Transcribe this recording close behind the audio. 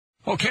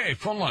Okay,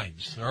 phone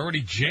lines are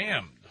already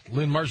jammed.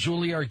 Lynn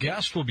Marzulli, our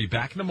guest, will be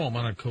back in a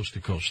moment on Coast to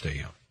Coast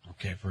AM.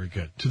 Okay, very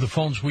good. To the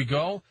phones we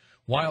go.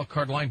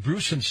 Wildcard line,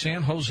 Bruce in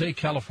San Jose,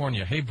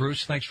 California. Hey,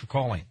 Bruce, thanks for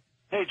calling.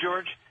 Hey,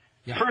 George.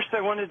 Yeah. First,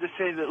 I wanted to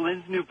say that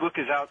Lynn's new book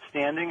is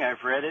outstanding.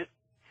 I've read it,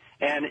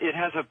 and it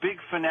has a big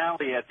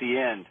finale at the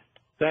end.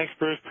 Thanks,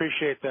 Bruce.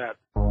 Appreciate that.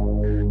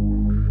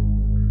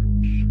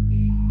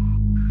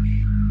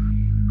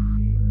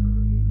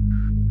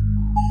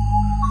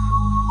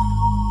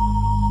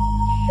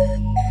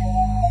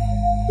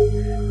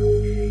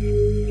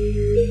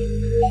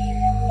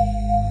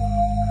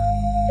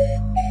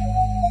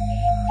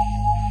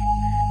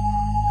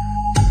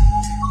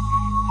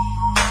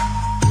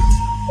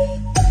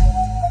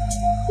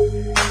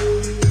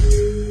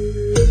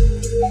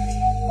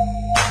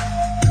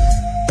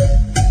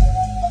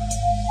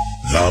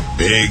 The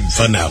big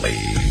finale.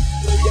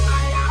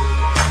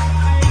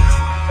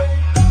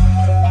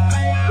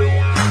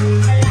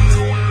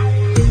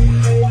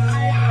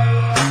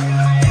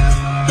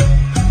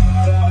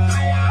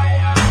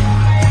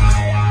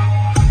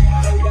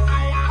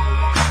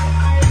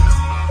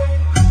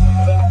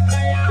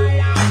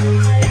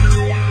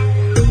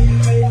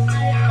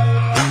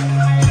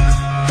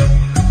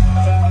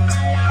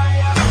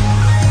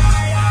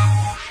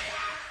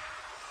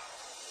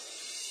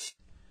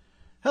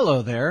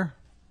 Hello there.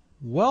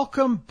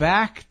 Welcome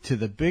back to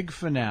the big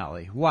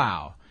finale.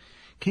 Wow.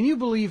 Can you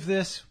believe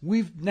this?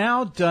 We've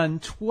now done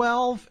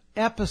 12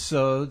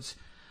 episodes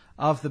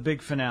of the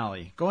big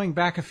finale. Going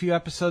back a few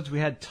episodes, we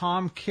had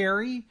Tom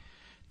Carey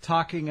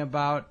talking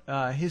about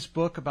his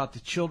book about the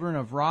children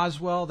of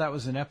Roswell. That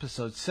was in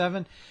episode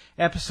 7.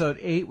 Episode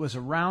 8 was a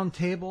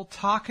roundtable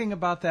talking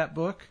about that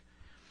book.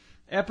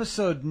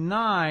 Episode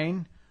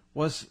 9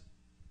 was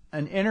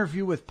an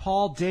interview with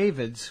Paul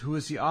Davids, who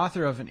is the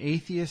author of An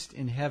Atheist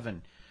in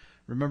Heaven.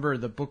 Remember,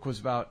 the book was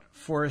about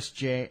Forrest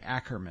J.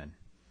 Ackerman.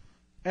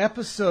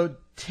 Episode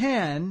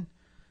 10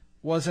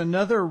 was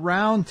another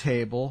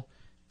roundtable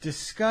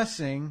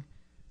discussing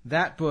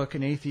that book,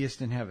 An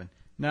Atheist in Heaven.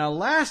 Now,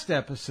 last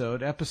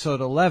episode,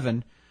 episode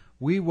 11,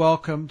 we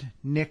welcomed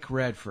Nick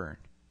Redfern.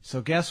 So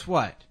guess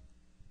what?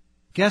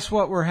 Guess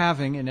what we're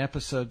having in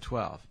episode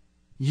 12?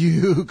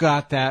 You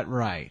got that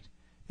right.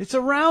 It's a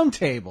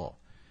roundtable.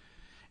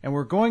 And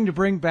we're going to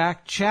bring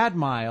back Chad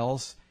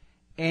Miles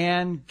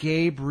and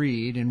Gabe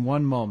Reed in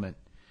one moment.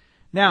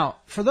 Now,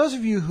 for those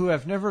of you who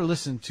have never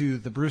listened to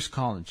The Bruce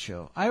Collins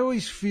Show, I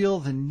always feel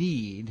the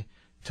need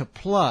to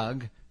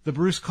plug The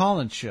Bruce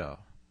Collins Show.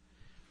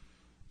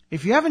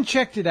 If you haven't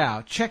checked it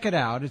out, check it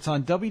out. It's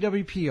on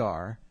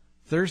WWPR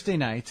Thursday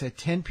nights at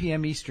 10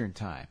 p.m. Eastern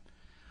Time.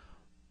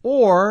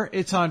 Or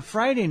it's on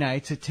Friday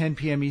nights at 10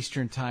 p.m.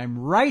 Eastern Time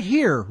right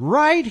here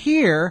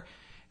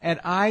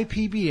at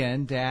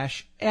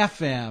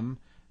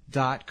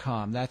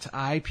IPBN-FM.com. That's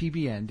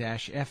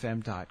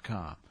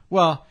IPBN-FM.com.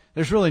 Well,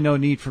 there's really no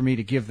need for me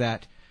to give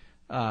that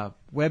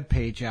web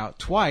page out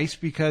twice,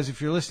 because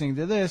if you're listening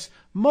to this,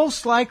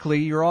 most likely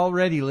you're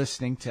already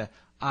listening to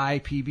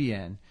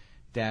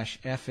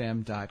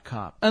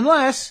IPBN-FM.com.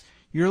 Unless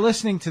you're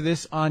listening to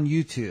this on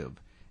YouTube.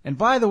 And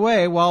by the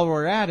way, while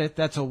we're at it,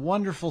 that's a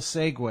wonderful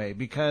segue,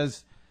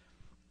 because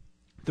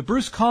the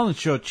Bruce Collins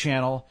Show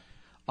channel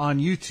on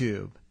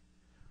YouTube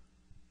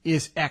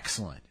is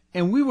excellent.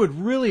 And we would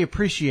really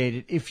appreciate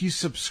it if you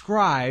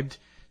subscribed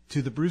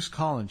to the Bruce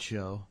Collins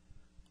Show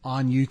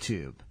on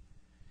YouTube.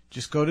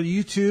 Just go to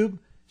YouTube,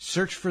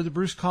 search for the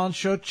Bruce Collins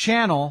Show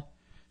channel,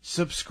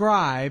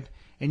 subscribe,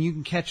 and you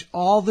can catch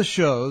all the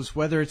shows,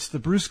 whether it's the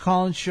Bruce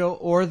Collins Show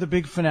or the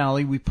big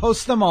finale. We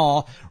post them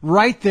all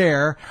right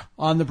there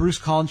on the Bruce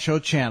Collins Show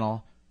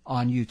channel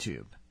on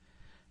YouTube.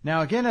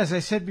 Now, again, as I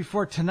said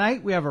before,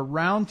 tonight we have a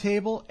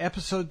roundtable,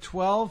 episode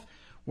 12,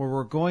 where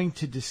we're going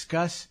to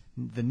discuss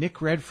the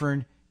Nick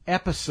Redfern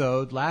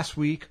episode last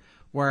week,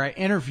 where I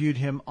interviewed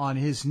him on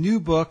his new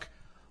book,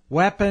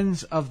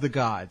 Weapons of the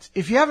Gods.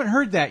 If you haven't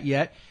heard that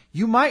yet,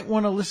 you might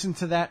want to listen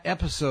to that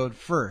episode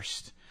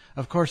first.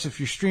 Of course, if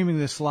you're streaming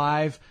this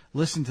live,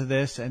 listen to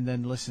this and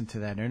then listen to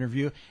that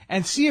interview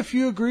and see if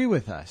you agree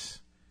with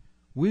us.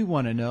 We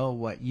want to know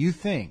what you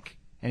think.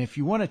 And if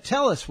you want to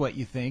tell us what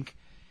you think,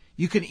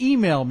 you can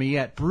email me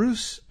at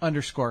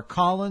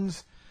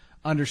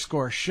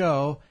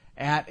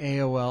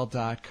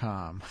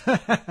bruce_collins_show@AOL.com.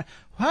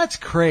 That's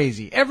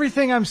crazy.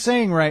 Everything I'm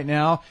saying right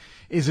now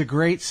is a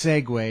great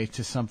segue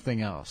to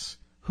something else.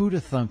 Who'da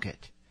thunk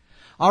it?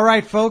 All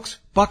right, folks,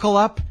 buckle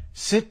up,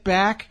 sit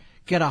back,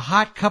 get a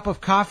hot cup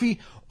of coffee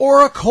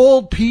or a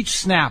cold peach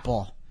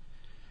Snapple,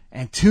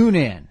 and tune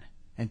in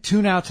and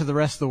tune out to the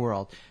rest of the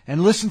world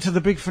and listen to the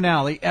big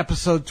finale,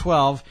 episode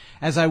 12,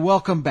 as I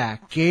welcome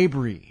back Gabe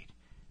Reed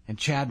and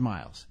Chad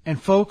Miles.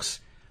 And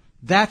folks,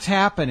 that's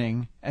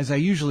happening, as I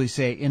usually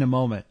say, in a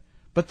moment.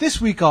 But this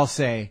week I'll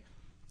say,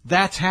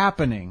 that's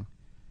happening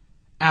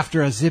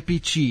after a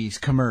Zippy Cheese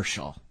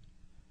commercial.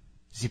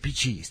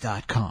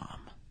 ZippyCheese.com.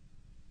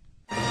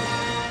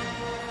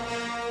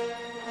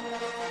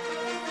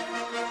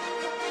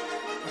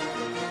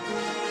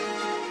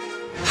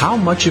 How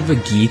much of a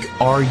geek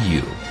are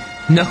you?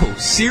 No,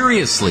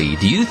 seriously,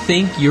 do you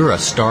think you're a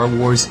Star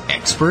Wars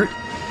expert?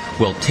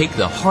 Well, take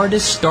the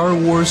hardest Star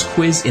Wars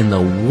quiz in the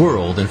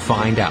world and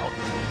find out.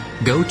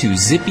 Go to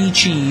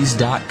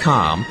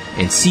zippycheese.com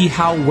and see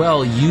how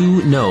well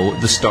you know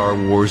the Star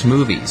Wars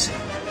movies.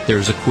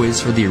 There's a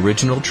quiz for the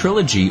original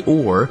trilogy,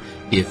 or,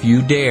 if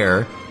you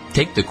dare,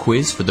 take the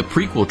quiz for the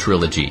prequel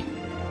trilogy.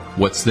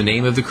 What's the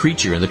name of the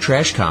creature in the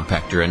trash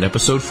compactor in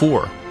Episode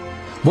 4?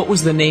 What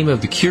was the name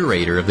of the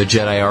curator of the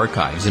Jedi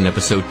Archives in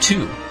Episode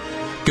 2?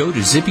 Go to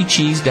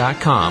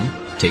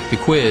zippycheese.com, take the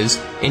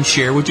quiz, and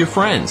share with your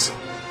friends.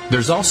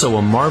 There's also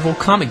a Marvel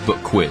comic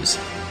book quiz.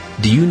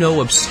 Do you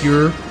know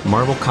obscure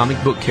Marvel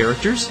comic book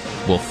characters?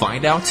 Well,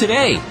 find out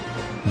today.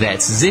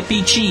 That's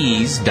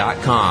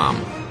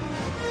zippycheese.com.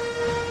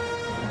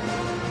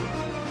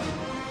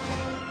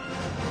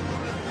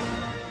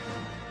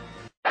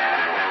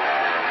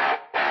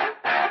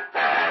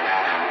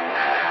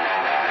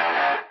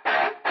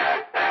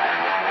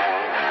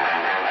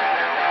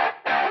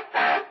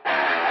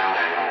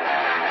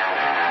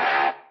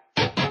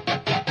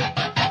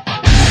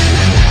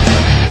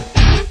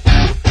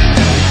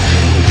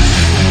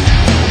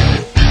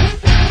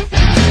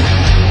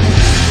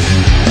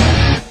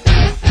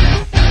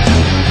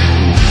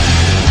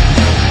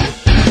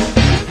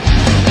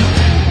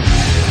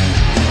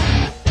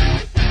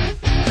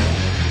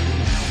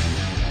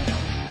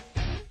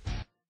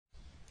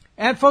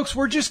 And folks,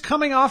 we're just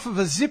coming off of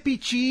a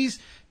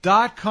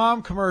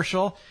zippycheese.com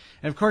commercial.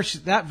 And of course,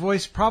 that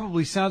voice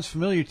probably sounds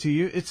familiar to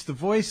you. It's the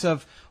voice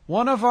of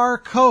one of our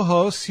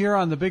co-hosts here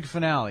on the Big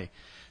Finale.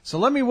 So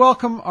let me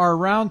welcome our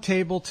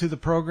roundtable to the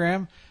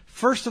program.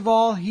 First of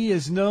all, he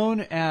is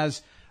known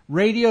as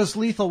radio's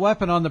lethal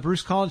weapon on the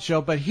Bruce Collins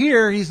Show, but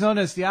here he's known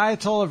as the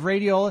Ayatollah of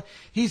Radio.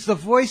 He's the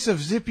voice of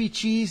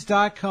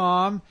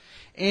zippycheese.com,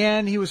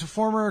 and he was a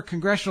former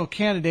congressional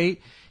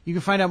candidate. You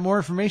can find out more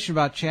information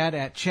about Chad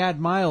at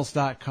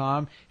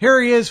chadmiles.com.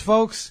 Here he is,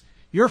 folks,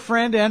 your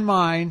friend and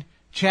mine,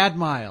 Chad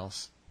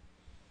Miles.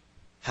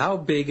 How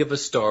big of a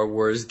Star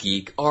Wars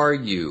geek are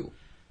you?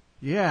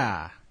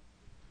 Yeah.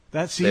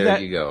 There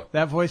you go.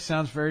 That voice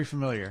sounds very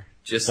familiar.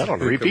 Just that on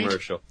a repeat?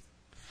 commercial.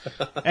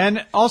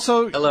 And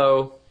also,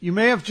 Hello. You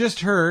may have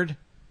just heard,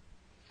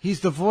 he's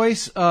the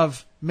voice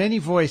of many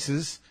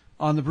voices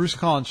on the Bruce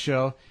Collins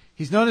Show.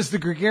 He's known as the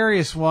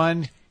gregarious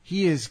one.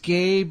 He is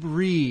Gabe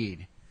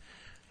Reed.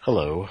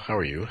 Hello, how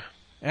are you?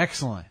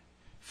 Excellent.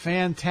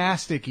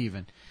 Fantastic,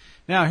 even.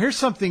 Now, here's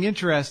something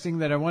interesting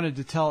that I wanted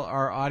to tell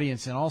our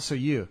audience, and also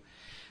you,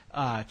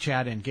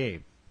 Chad and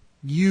Gabe.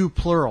 You,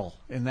 plural,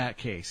 in that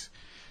case.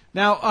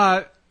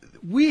 Now,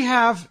 we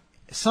have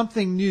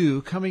something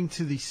new coming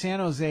to the San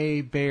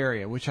Jose Bay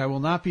Area, which I will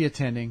not be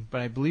attending,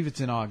 but I believe it's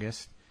in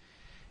August.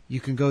 You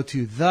can go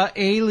to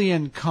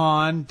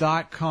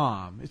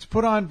thealiencon.com. It's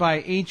put on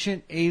by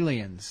Ancient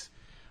Aliens.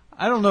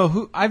 I don't know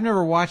who, I've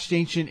never watched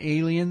Ancient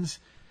Aliens.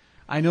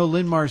 I know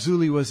Lynn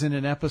Marzulli was in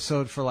an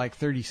episode for like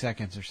 30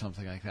 seconds or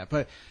something like that.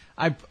 But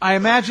I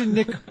imagine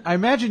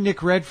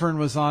Nick Redfern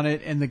was on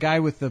it, and the guy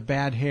with the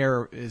bad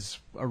hair is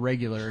a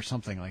regular or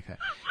something like that.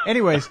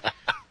 Anyways,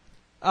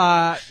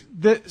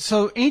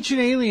 so Ancient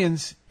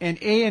Aliens and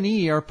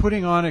A&E are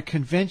putting on a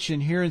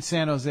convention here in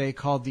San Jose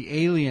called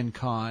the Alien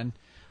Con,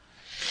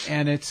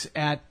 and it's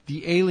at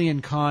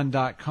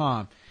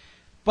thealiencon.com.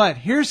 But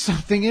here's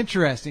something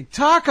interesting.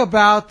 Talk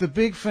about the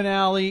Big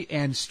Finale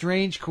and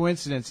strange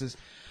coincidences.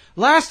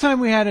 Last time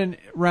we had a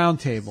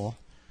roundtable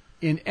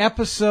in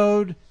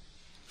episode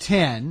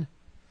 10.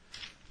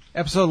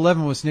 Episode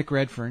 11 was Nick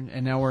Redfern,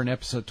 and now we're in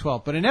episode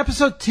 12. But in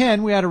episode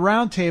 10, we had a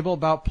roundtable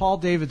about Paul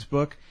David's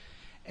book,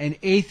 An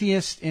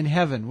Atheist in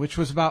Heaven, which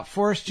was about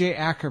Forrest J.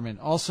 Ackerman,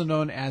 also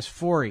known as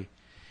Forry.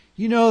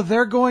 You know,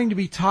 they're going to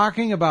be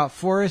talking about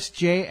Forrest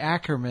J.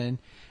 Ackerman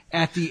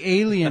at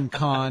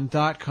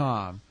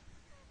thealiencon.com.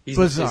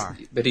 Bizarre.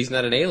 But he's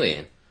not an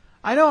alien.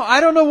 I know.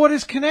 I don't know what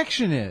his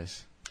connection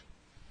is.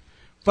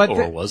 But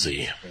Or was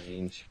he?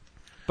 Strange.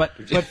 But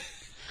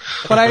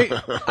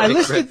I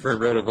listed. Redfern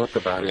wrote a book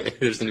about it.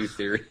 There's a new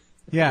theory.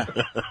 Yeah,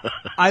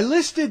 I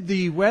listed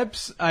the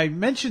I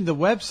mentioned the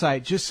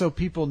website just so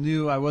people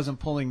knew I wasn't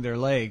pulling their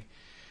leg.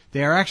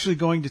 They are actually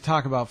going to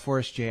talk about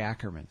Forrest J.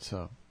 Ackerman.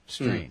 So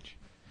strange.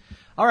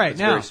 All right,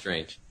 That's very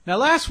strange. Now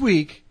last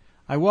week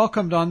I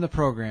welcomed on the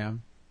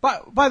program.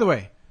 By the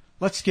way,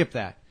 let's skip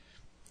that.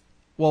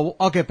 Well,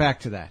 I'll get back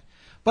to that.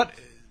 But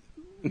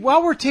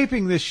while we're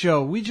taping this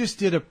show, we just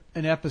did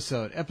an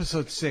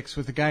episode 6,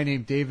 with a guy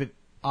named David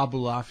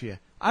Abulafia.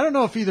 I don't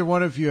know if either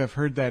one of you have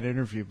heard that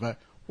interview, but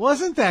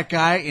wasn't that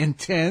guy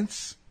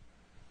intense?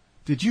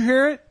 Did you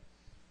hear it?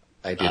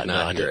 I did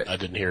not hear it. I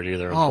didn't hear it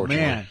either, Oh, unfortunately.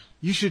 man.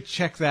 You should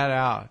check that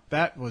out.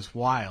 That was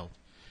wild.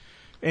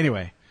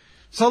 Anyway,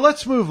 so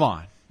let's move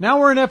on. Now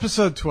we're in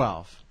episode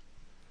 12.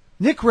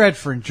 Nick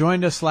Redfern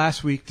joined us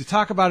last week to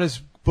talk about his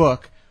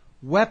book,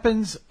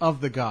 Weapons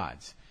of the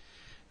Gods.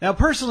 Now,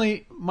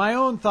 personally, my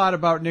own thought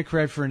about Nick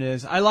Redfern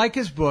is I like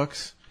his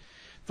books.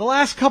 The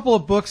last couple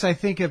of books I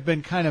think have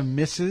been kind of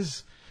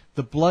misses.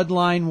 The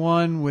Bloodline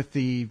one with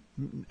the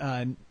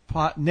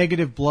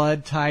negative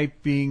blood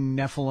type being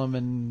Nephilim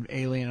and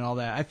alien and all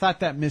that. I thought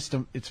that missed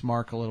its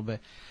mark a little bit.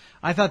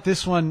 I thought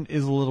this one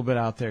is a little bit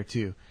out there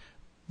too.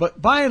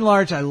 But by and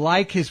large, I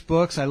like his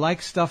books. I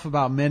like stuff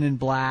about Men in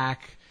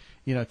Black,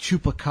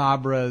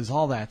 chupacabras,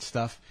 all that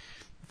stuff.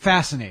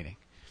 Fascinating.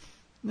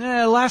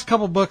 Last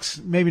couple books,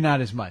 maybe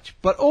not as much.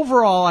 But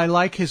overall, I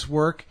like his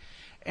work.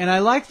 And I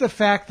like the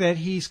fact that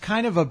he's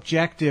kind of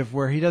objective,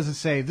 where he doesn't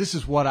say, this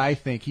is what I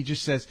think. He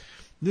just says,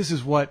 this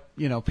is what,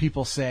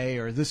 people say,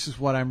 or this is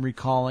what I'm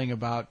recalling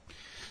about,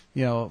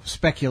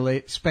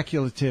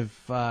 speculative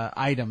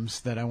items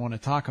that I want to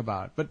talk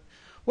about. But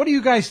what do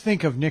you guys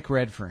think of Nick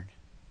Redfern?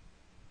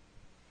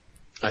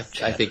 I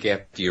think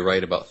after you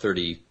write about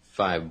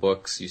 35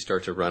 books, you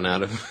start to run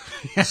out of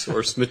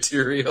source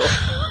material.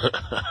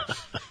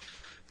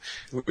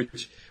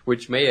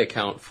 Which may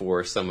account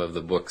for some of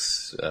the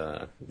books,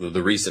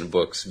 the recent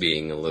books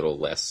being a little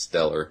less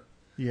stellar.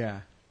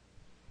 Yeah.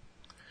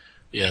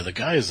 Yeah, the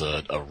guy is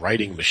a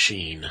writing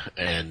machine,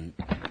 and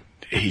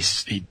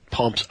he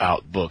pumps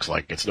out books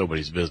like it's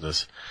nobody's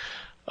business.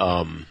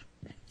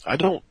 I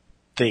don't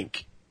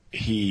think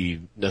he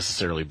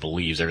necessarily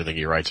believes everything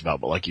he writes about,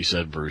 but like you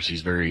said, Bruce,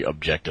 he's very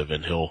objective,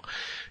 and he'll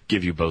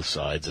give you both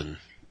sides, and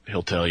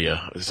he'll tell you,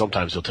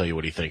 sometimes he'll tell you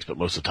what he thinks, but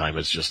most of the time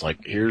it's just like,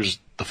 here's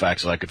the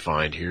facts that I could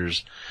find,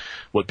 here's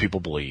what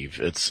people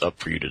believe. It's up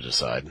for you to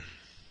decide.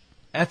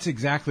 That's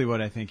exactly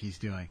what I think he's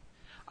doing.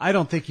 I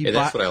don't think he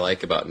that's what I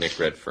like about Nick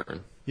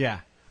Redfern.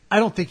 Yeah. I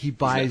don't think he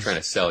buys... He's not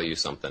trying to sell you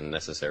something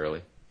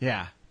necessarily.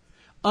 Yeah.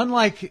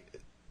 Unlike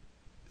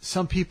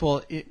some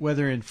people,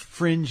 whether in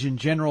fringe in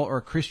general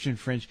or Christian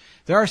fringe,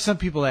 there are some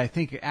people that I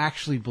think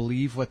actually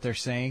believe what they're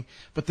saying,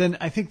 but then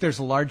I think there's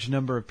a large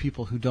number of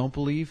people who don't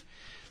believe.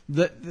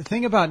 The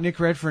thing about Nick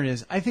Redfern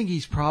is I think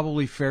he's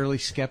probably fairly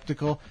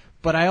skeptical,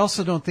 but I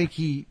also don't think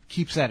he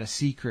keeps that a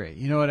secret.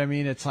 You know what I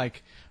mean? It's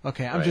like,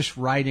 okay, I'm just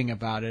writing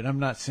about it. I'm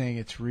not saying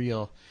it's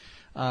real.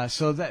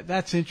 So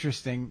that's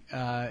interesting.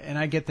 And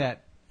I get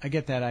that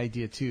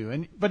idea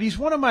too. But he's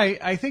one of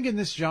I think in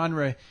this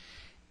genre,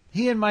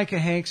 he and Micah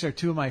Hanks are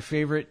two of my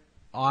favorite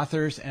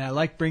authors, and I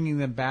like bringing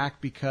them back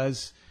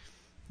because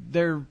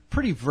they're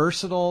pretty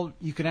versatile.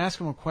 You can ask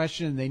them a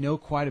question and they know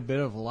quite a bit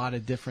of a lot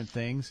of different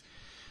things.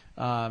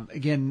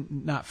 Again,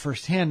 not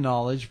firsthand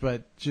knowledge,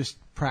 but just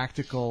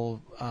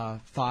practical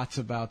thoughts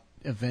about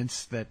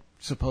events that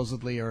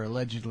supposedly or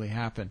allegedly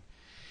happen.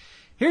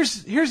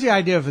 Here's the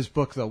idea of his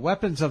book, though,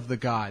 Weapons of the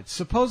Gods.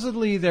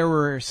 Supposedly there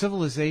were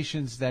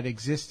civilizations that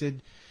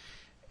existed,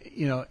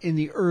 in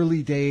the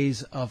early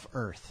days of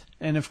Earth.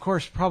 And, of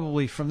course,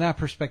 probably from that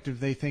perspective,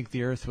 they think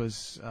the Earth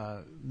was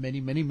many,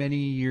 many, many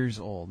years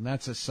old. And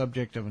that's a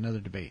subject of another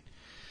debate.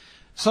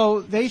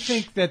 So they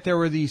think that there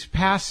were these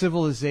past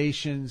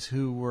civilizations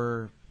who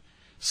were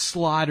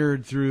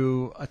slaughtered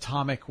through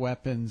atomic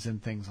weapons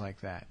and things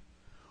like that.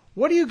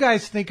 What do you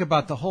guys think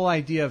about the whole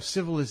idea of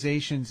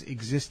civilizations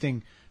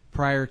existing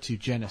prior to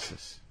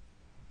Genesis?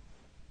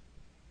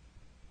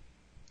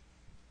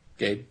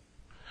 Gabe?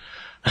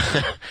 You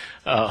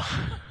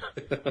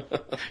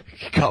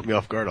caught me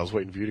off guard. I was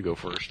waiting for you to go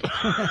first.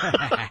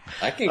 I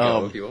can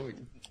go if you want me.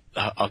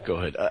 I'll go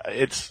ahead.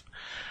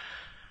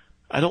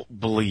 I don't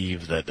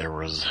believe that there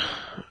was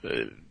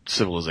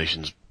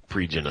civilizations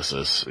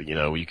pre-Genesis.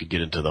 You could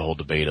get into the whole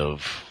debate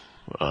of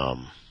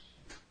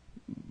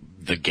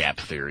the gap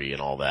theory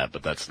and all that,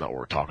 but that's not what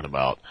we're talking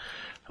about.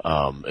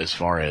 As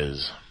far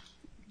as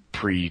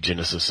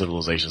pre-Genesis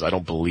civilizations, I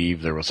don't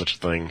believe there was such a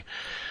thing.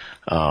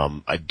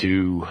 I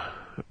do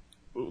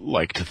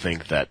like to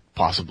think that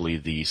possibly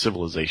the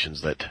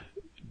civilizations that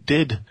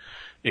did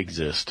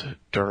exist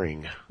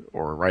during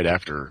or right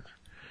after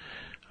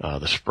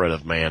the spread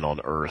of man on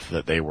Earth,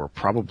 that they were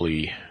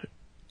probably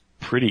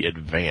pretty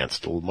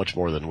advanced, much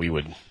more than we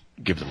would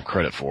give them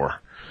credit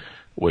for,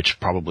 which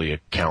probably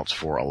accounts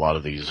for a lot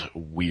of these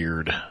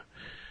weird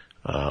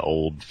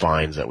old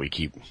finds that we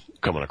keep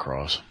coming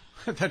across.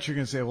 I thought you were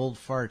going to say old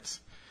farts.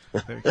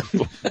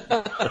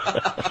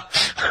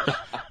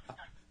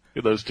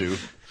 Those two.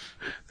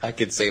 I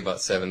could say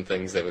about 7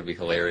 things that would be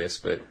hilarious,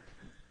 but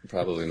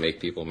probably make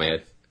people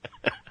mad.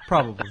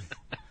 Probably.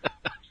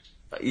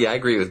 Yeah, I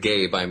agree with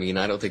Gabe. I mean,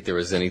 I don't think there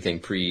was anything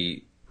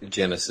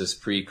pre-Genesis,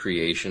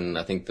 pre-creation.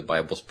 I think the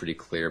Bible's pretty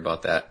clear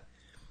about that.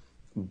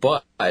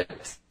 But, I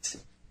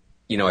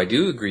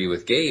do agree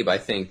with Gabe. I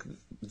think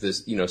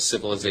this,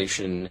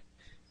 civilization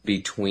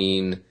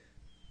between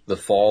the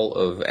fall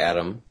of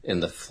Adam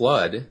and the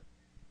flood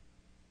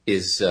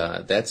is,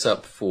 that's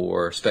up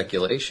for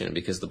speculation,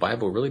 because the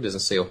Bible really doesn't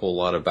say a whole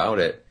lot about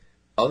it,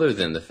 other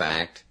than the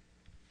fact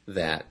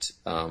that,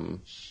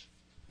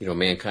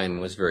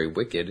 mankind was very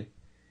wicked.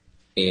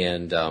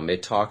 And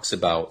it talks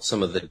about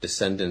some of the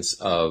descendants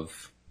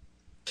of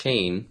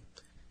Cain,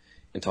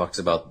 and talks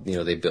about,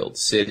 they built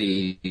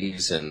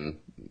cities and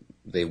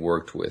they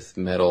worked with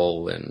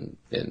metal and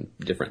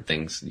different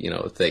things,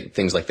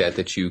 things like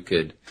that you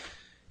could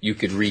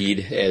read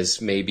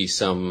as maybe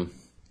some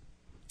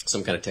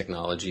kind of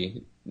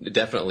technology.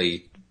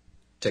 Definitely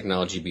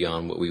technology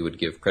beyond what we would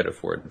give credit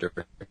for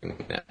during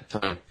that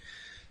time.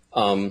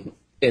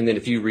 And then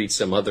if you read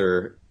some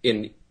other,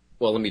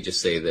 well, let me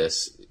just say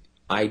this.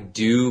 I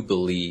do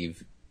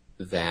believe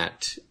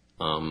that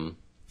in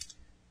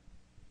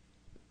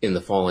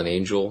the fallen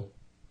angel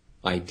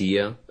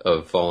idea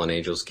of fallen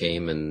angels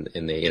came and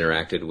they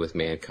interacted with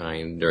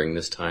mankind during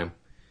this time.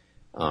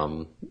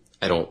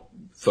 I don't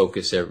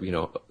focus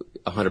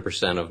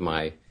 100% of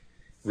my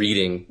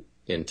reading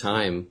in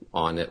time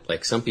on it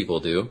like some people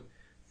do,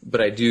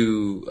 but I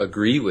do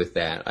agree with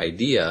that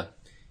idea.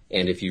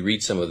 And if you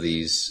read some of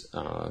these,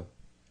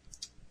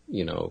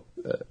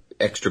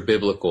 extra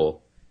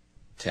biblical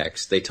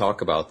texts, they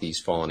talk about these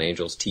fallen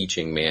angels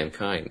teaching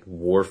mankind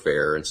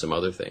warfare and some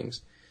other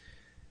things.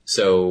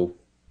 So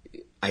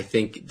I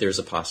think there's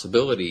a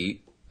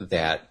possibility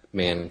that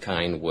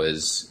mankind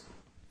was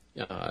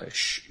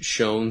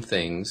shown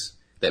things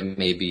that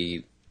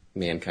maybe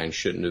mankind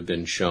shouldn't have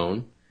been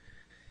shown,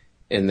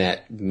 and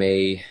that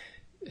may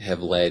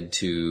have led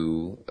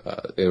to,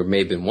 there may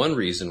have been one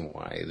reason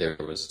why there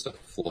was a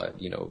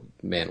flood.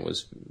 Man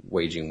was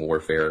waging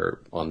warfare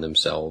on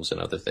themselves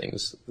and other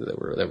things that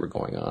were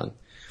going on.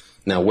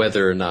 Now,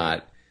 whether or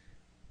not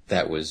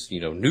that was,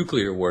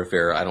 nuclear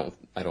warfare, I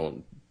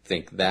don't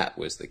think that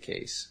was the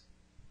case,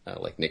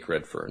 like Nick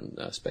Redfern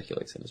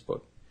speculates in his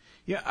book.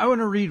 Yeah, I want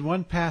to read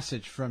one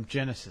passage from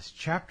Genesis,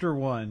 chapter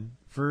 1,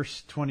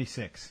 verse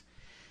 26.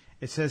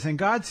 It says, "And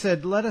God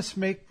said, let us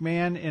make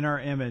man in our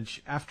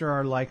image, after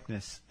our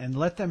likeness, and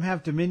let them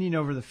have dominion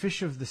over the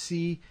fish of the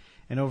sea,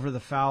 and over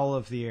the fowl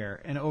of the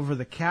air, and over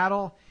the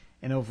cattle,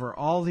 and over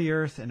all the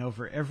earth, and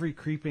over every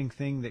creeping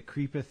thing that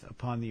creepeth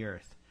upon the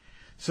earth.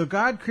 So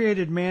God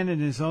created man in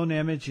his own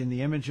image, in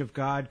the image of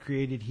God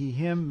created he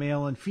him,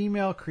 male and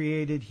female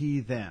created he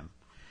them.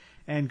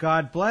 And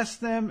God blessed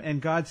them,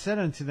 and God said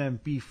unto them,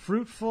 Be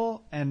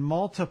fruitful, and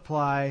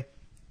multiply,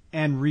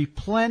 and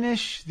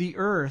replenish the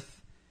earth,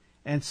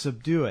 and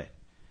subdue it."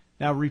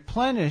 Now,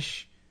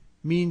 replenish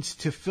means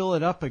to fill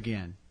it up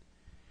again.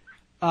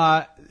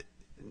 I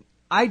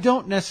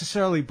don't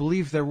necessarily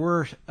believe there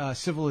were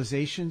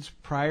civilizations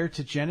prior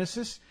to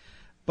Genesis,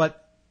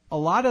 but a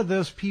lot of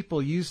those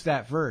people use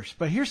that verse.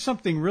 But here's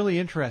something really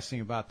interesting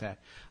about that.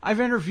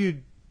 I've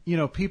interviewed,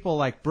 people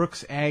like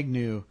Brooks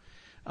Agnew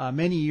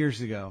many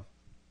years ago.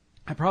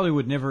 I probably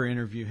would never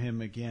interview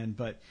him again,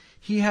 but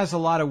he has a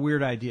lot of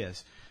weird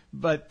ideas.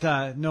 But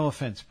no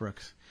offense,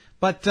 Brooks.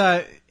 But,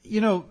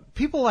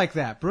 people like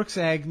that, Brooks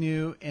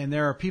Agnew, and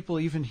there are people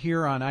even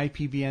here on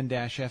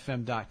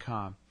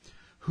IPBN-FM.com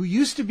who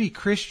used to be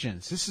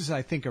Christians. This is,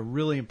 I think, a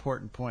really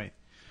important point.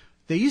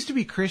 They used to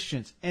be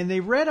Christians, and they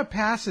read a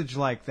passage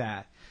like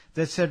that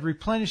said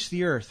replenish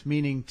the earth,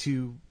 meaning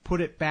to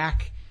put it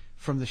back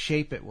from the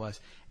shape it was.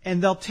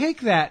 And they'll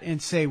take that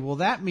and say, well,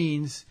 that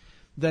means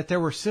that there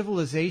were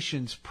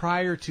civilizations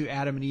prior to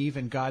Adam and Eve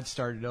and God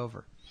started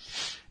over.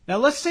 Now,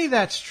 let's say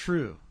that's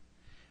true.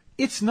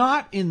 It's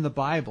not in the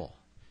Bible.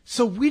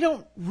 So we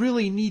don't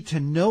really need to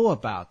know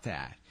about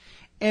that.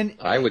 And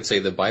I would say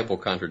the Bible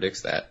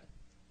contradicts that.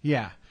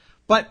 Yeah.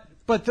 But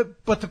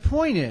the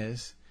point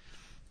is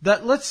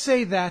that let's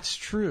say that's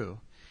true,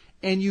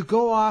 and you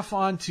go off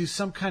onto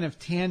some kind of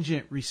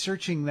tangent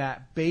researching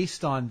that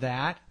based on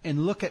that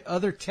and look at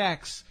other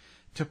texts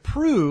to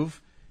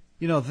prove,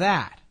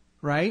 that,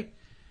 right?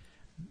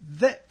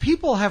 That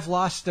people have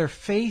lost their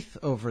faith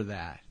over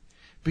that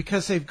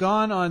because they've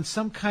gone on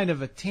some kind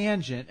of a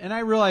tangent. And I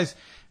realize it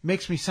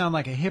makes me sound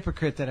like a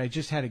hypocrite that I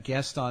just had a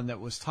guest on that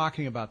was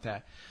talking about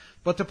that.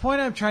 But the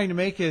point I'm trying to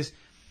make is,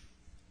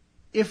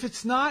 if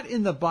it's not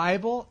in the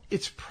Bible,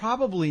 it's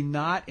probably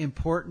not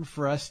important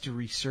for us to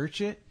research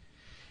it.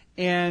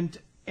 And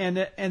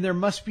there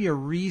must be a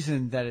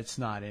reason that it's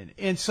not in.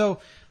 And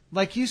so,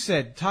 like you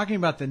said, talking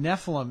about the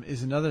Nephilim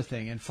is another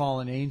thing, and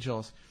fallen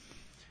angels.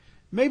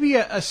 Maybe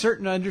a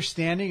certain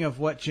understanding of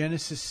what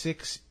Genesis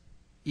 6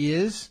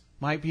 is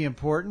might be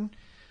important.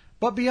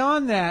 But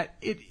beyond that,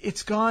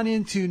 it's gone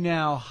into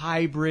now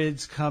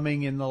hybrids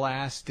coming in the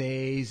last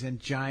days and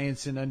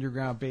giants and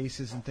underground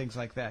bases and things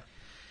like that.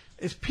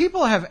 Is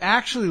people have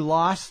actually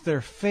lost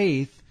their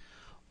faith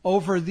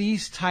over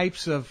these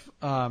types of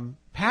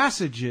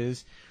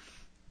passages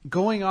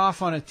going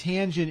off on a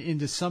tangent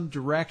into some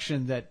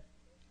direction that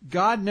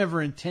God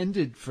never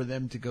intended for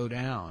them to go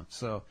down.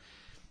 So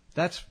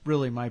that's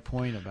really my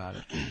point about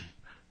it.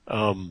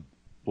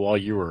 While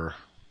you were,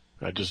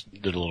 I just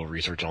did a little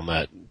research on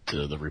that,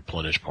 to the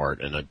replenish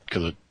part, and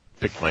because it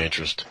piqued my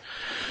interest.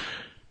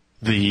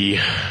 I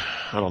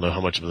don't know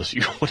how much of this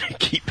you want to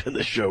keep in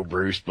the show,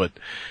 Bruce, but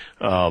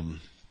the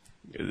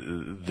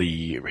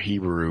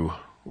Hebrew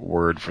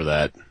word for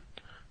that, I'm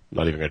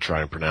not even going to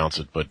try and pronounce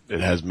it, but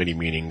it has many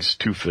meanings: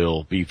 to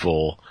fill, be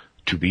full,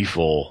 to be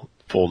full,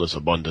 fullness,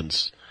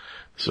 abundance.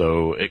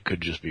 So it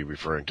could just be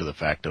referring to the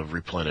fact of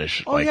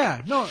replenish, fill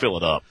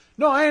it up.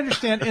 No, I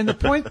understand. And the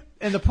point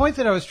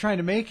that I was trying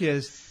to make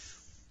is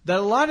that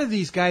a lot of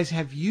these guys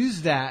have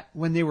used that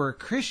when they were a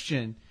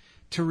Christian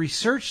to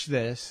research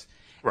this.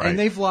 Right. And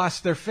they've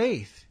lost their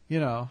faith,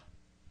 And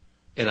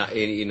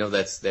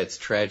that's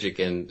tragic.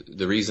 And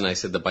the reason I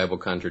said the Bible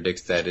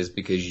contradicts that is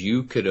because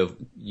you could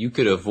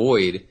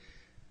avoid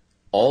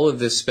all of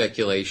this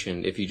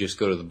speculation, if you just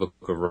go to the book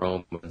of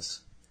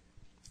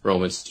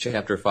Romans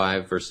chapter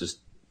 5, verses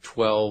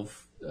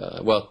 12,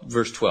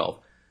 verse 12,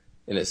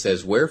 and it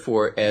says,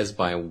 "Wherefore, as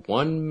by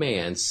one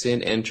man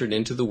sin entered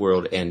into the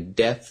world, and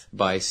death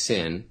by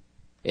sin,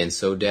 and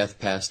so death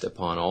passed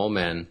upon all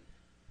men,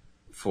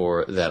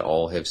 for that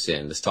all have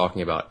sinned." It's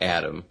talking about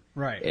Adam.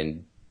 Right.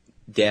 And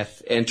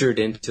death entered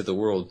into the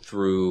world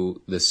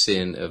through the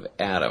sin of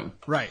Adam.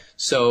 Right.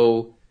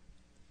 So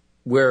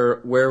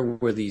where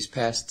were these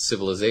past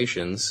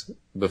civilizations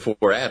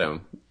before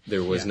Adam?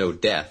 There was no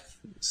death.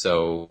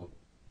 So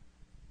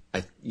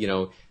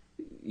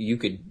you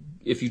could,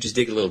 if you just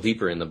dig a little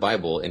deeper in the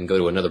Bible and go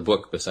to another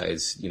book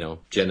besides,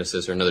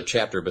 Genesis, or another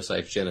chapter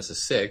besides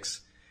Genesis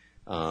 6,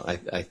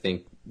 I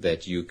think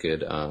that you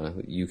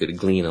could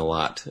glean a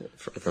lot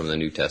from the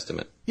New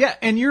Testament. Yeah,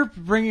 and you're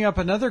bringing up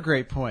another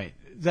great point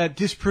that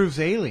disproves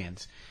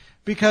aliens,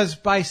 because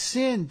by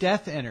sin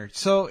death entered.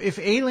 So if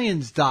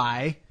aliens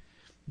die,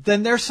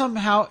 then they're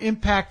somehow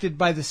impacted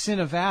by the sin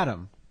of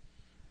Adam.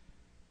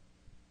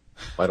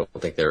 I don't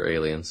think they're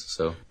aliens,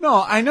 so.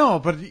 No, I know,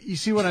 but you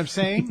see what I'm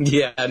saying?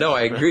 Yeah, no,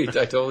 I agree.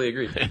 I totally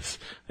agree. It's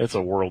a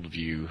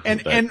worldview.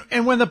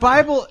 And when the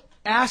Bible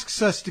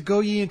asks us to go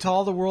ye into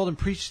all the world and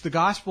preach the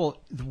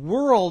gospel, the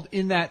world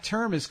in that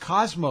term is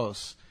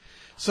cosmos.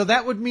 So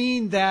that would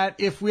mean that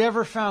if we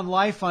ever found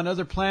life on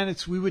other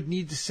planets, we would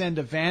need to send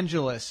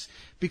evangelists,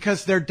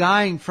 because they're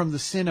dying from the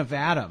sin of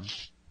Adam.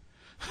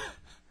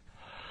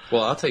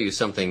 Well, I'll tell you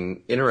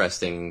something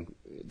interesting.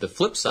 The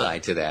flip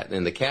side to that,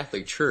 and the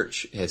Catholic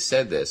Church has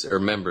said this, or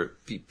remember,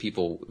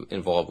 people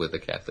involved with the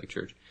Catholic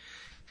Church,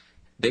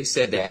 they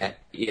said that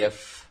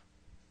if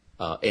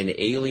an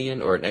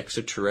alien or an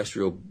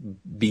extraterrestrial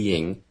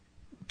being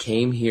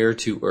came here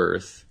to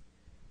Earth,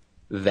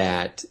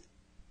 that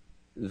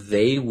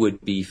they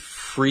would be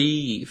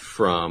free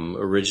from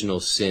original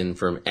sin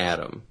from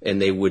Adam,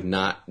 and they would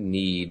not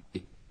need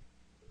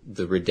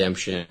the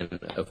redemption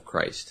of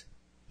Christ.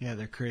 Yeah,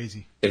 they're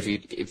crazy. If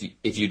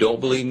you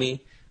don't believe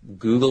me,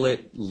 Google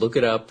it, look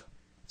it up.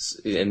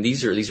 And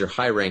these are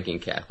high-ranking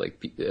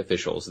Catholic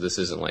officials. This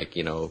isn't like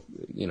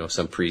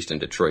some priest in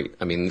Detroit.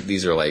 I mean,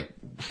 these are like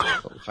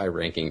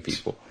high-ranking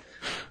people.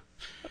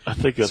 I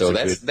think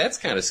that's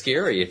kind of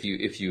scary if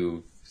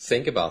you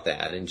think about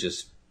that and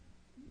just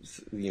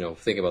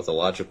think about the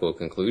logical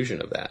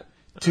conclusion of that.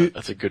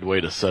 That's a good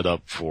way to set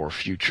up for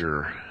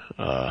future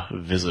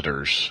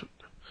visitors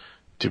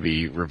to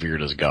be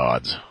revered as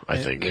gods, I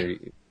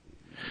think.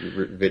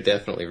 They're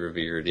definitely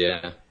revered,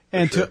 yeah.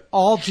 And sure. To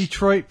all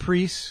Detroit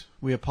priests,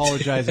 we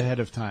apologize ahead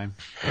of time.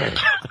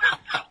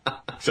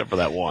 Except for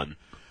that one.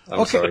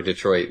 I'm sorry,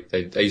 Detroit.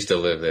 I used to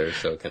live there,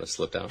 so it kind of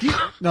slipped out.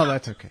 No,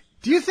 that's okay.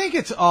 Do you think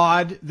it's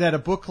odd that a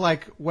book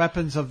like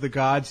Weapons of the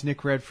Gods,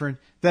 Nick Redfern,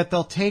 that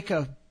they'll take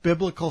a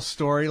biblical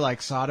story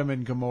like Sodom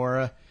and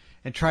Gomorrah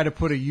and try to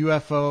put a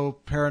UFO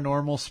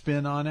paranormal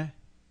spin on it?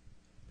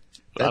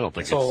 I don't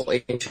think that's all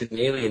Ancient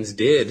Aliens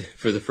did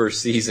for the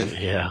first season.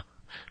 Yeah.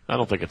 I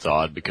don't think it's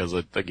odd because,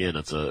 again,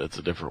 it's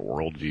a different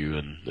worldview,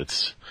 and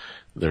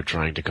they're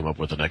trying to come up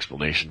with an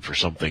explanation for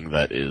something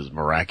that is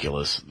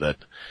miraculous, that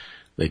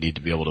they need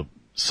to be able to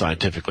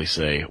scientifically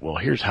say, well,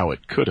 here's how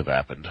it could have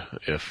happened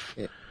if,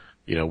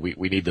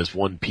 we need this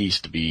one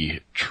piece to be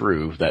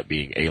true, that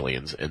being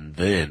aliens, and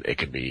then it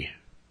can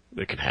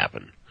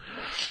happen.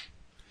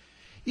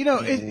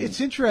 It's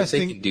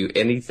interesting. If they can do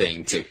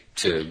anything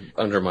to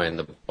undermine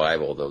the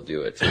Bible, they'll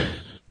do it.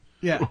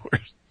 Yeah.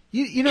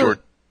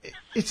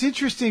 It's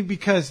interesting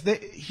because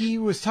he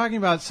was talking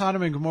about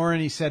Sodom and Gomorrah,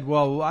 and he said,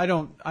 well, I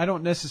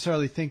don't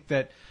necessarily think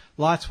that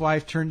Lot's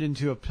wife turned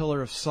into a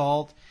pillar of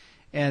salt,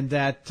 and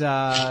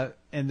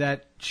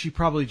that she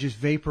probably just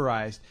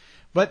vaporized.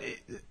 But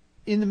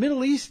in the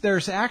Middle East,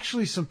 there's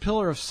actually some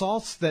pillar of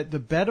salts that the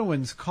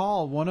Bedouins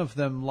call one of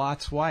them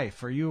Lot's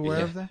wife. Are you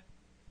aware of that?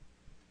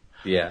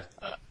 Yeah.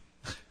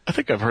 I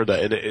think I've heard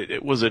that, and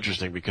it was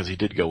interesting because he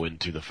did go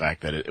into the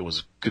fact that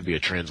could be a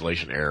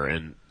translation error,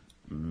 and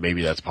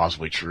maybe that's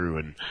possibly true,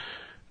 and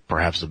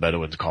perhaps the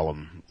Bedouins call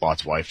him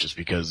Lot's wife just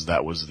because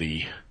that was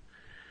the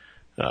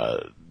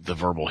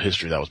verbal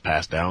history that was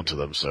passed down to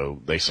them.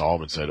 So they saw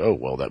him and said, "Oh,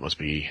 well, that must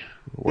be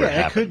where it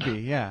happened." Yeah, it could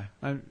be. Yeah.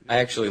 I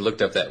actually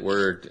looked up that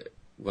word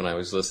when I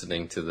was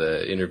listening to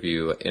the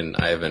interview, and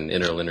I have an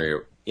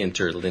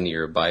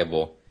interlinear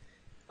Bible.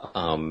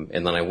 And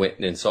then I went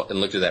and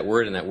looked at that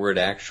word, and that word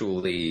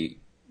actually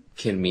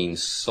can mean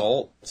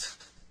salt,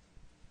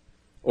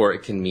 or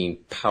it can mean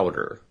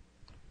powder.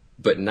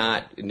 But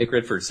not, Nick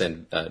Redfern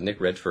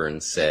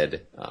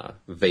said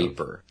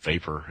vapor.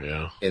 Vapor,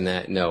 yeah. In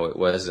that, no, it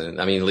wasn't.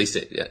 I mean, at least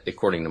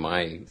according to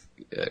my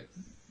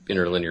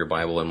interlinear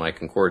Bible and my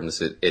concordance,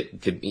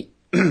 it could be,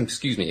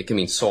 it can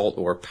mean salt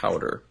or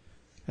powder.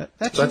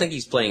 So I think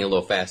he's playing a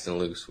little fast and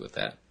loose with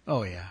that.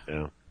 Oh, yeah.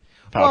 Yeah.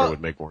 Powder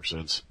would make more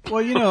sense.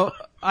 Well,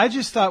 I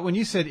just thought when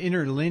you said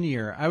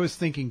interlinear, I was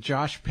thinking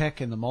Josh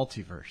Peck in the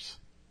multiverse.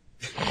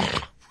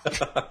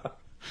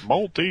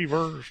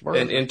 Multiverse.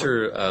 An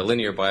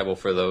interlinear Bible,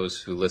 for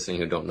those who listening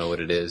who don't know what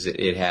it is,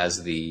 it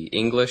has the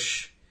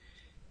English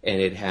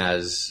and it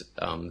has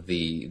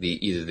the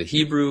either the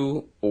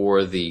Hebrew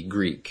or the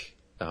Greek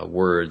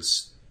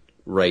words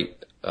right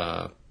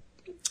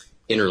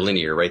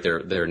interlinear, right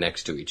there. They're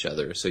next to each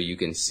other, so you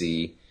can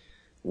see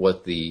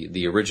what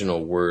the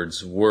original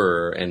words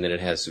were, and then it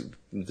has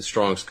the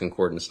Strong's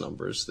Concordance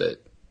numbers that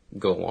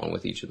go along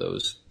with each of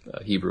those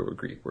Hebrew or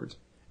Greek words.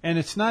 And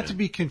it's not to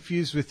be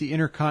confused with the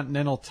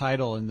Intercontinental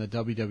title in the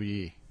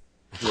WWE.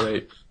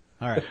 Right.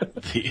 All right.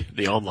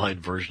 The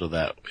online version of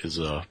that is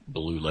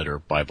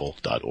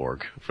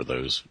blueletterbible.org for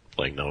those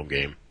playing the home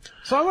game.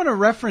 So I want to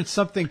reference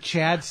something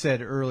Chad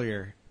said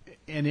earlier,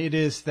 and it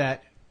is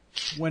that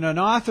when an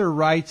author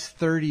writes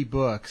 30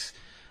 books,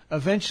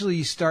 eventually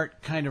you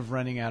start kind of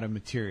running out of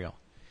material.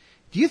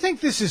 Do you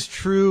think this is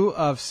true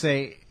of,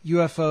 say,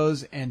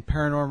 UFOs and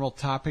paranormal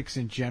topics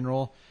in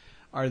general?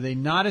 Are they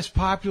not as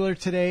popular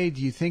today?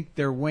 Do you think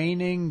they're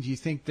waning? Do you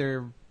think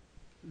they're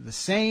the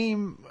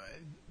same?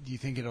 Do you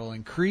think it'll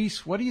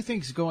increase? What do you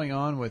think is going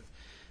on with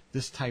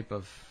this type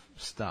of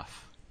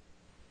stuff?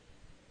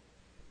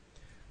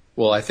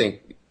 Well, I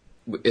think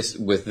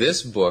with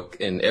this book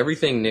and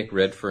everything Nick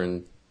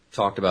Redfern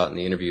talked about in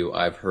the interview,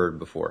 I've heard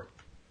before.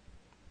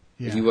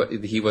 Yeah.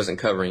 He wasn't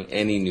covering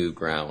any new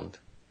ground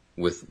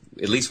with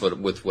at least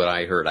with what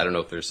I heard. I don't know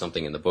if there's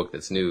something in the book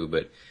that's new,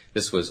 but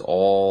this was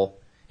all.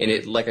 And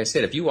it, like I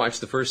said, if you watch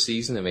the first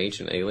season of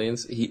Ancient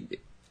Aliens,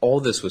 all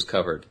this was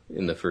covered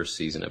in the first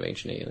season of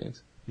Ancient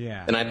Aliens.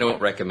 Yeah. And I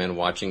don't recommend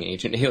watching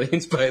Ancient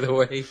Aliens, by the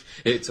way.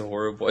 It's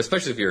horrible.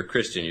 Especially if you're a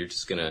Christian, you're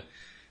just going to,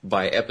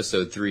 by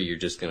episode 3, you're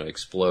just going to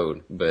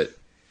explode. But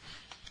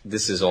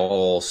this is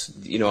all,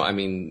 I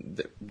mean,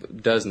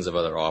 dozens of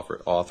other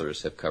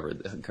authors have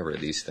covered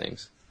these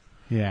things.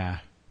 Yeah.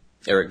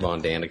 Eric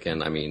Von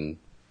Daniken, I mean,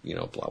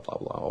 blah, blah,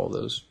 blah, all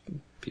those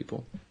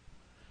people.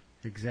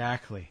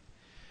 Exactly.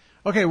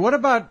 Okay, what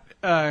about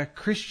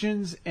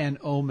Christians and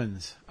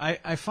omens?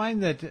 I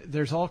find that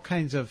there's all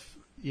kinds of,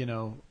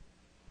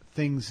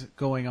 things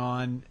going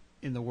on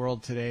in the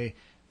world today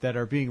that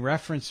are being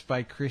referenced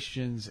by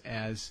Christians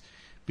as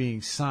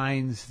being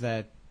signs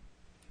that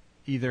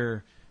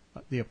either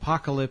the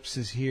apocalypse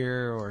is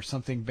here or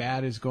something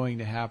bad is going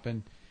to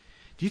happen.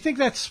 Do you think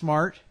that's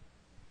smart?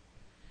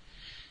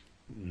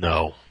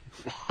 No.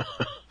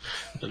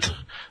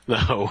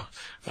 No.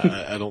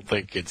 I don't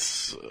think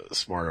it's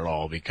smart at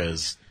all,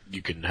 because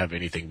you can have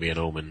anything be an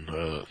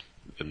omen,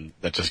 and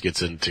that just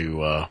gets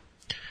into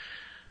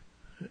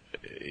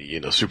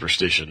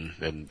superstition,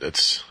 and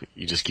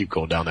you just keep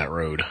going down that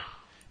road.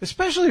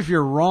 Especially if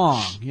you're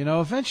wrong,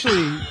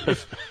 eventually,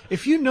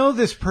 if you know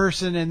this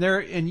person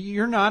and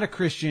you're not a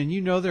Christian,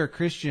 they're a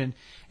Christian,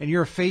 and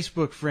you're a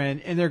Facebook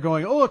friend, and they're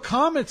going, oh, a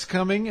comet's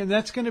coming, and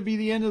that's going to be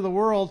the end of the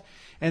world,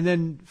 and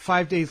then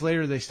 5 days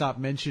later they stop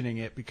mentioning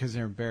it because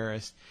they're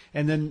embarrassed,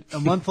 and then a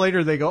month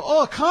later they go,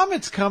 oh, a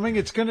comet's coming,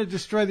 it's going to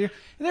destroy the earth.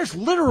 And there's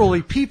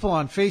literally people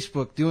on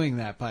Facebook doing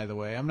that, by the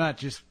way. I'm not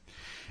just,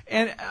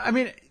 and I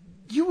mean,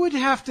 you would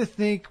have to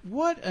think,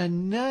 what a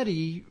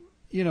nutty,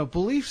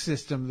 belief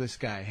system this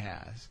guy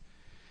has.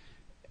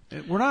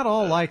 We're not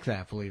all like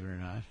that, believe it or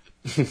not.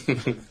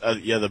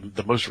 Yeah,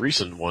 the most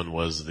recent one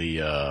was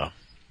the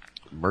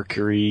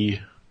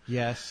Mercury.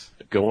 Yes.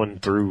 Going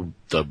through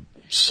the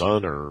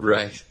sun or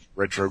right.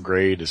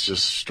 Retrograde. It's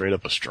just straight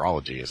up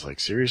astrology. It's like,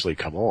 seriously,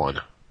 come on.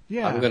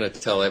 Yeah. I'm going to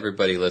tell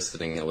everybody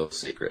listening a little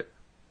secret.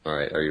 All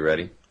right, are you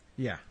ready?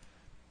 Yeah.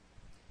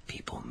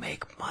 People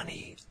make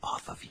money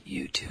off of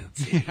YouTube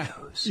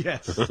videos.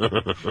 Yes.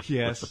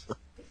 Yes.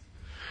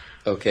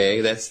 Okay,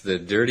 that's the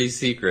dirty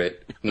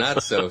secret.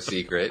 Not so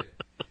secret.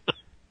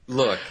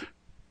 Look,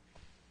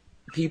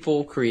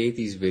 people create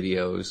these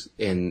videos,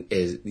 and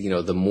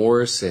the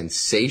more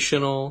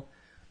sensational,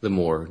 the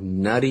more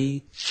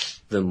nutty,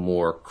 the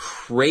more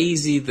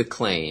crazy the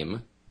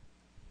claim,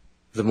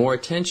 the more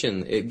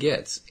attention it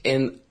gets.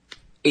 And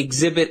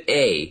Exhibit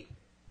A,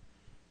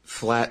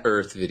 flat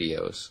Earth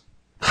videos.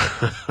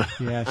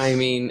 Yes. I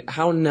mean,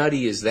 how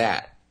nutty is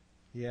that?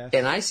 Yes.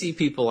 And I see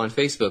people on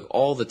Facebook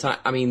all the time.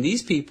 I mean,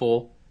 these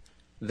people,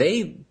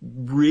 they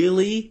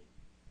really,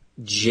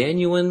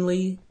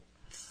 genuinely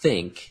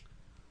think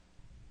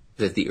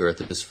that the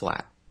Earth is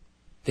flat.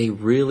 They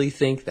really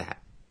think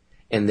that.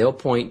 And they'll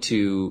point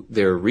to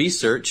their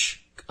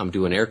research, I'm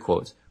doing air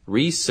quotes,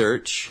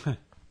 research,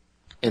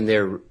 and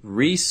their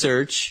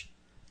research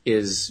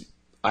is,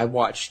 I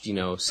watched, 7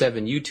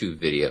 YouTube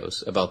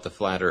videos about the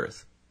flat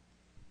Earth.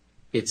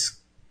 It's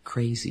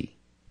crazy.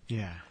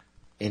 Yeah.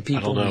 And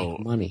people make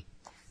money.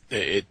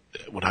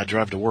 When I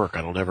drive to work,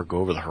 I don't ever go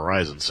over the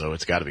horizon, so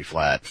it's got to be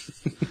flat.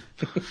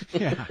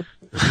 Yeah.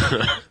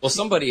 Well,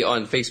 somebody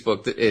on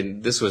Facebook,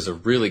 and this was a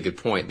really good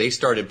point, they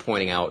started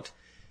pointing out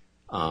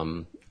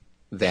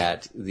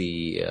that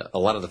a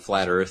lot of the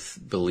flat Earth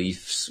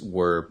beliefs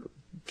were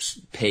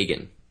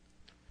pagan,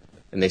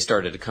 and they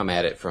started to come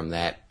at it from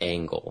that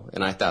angle.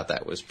 And I thought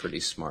that was pretty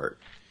smart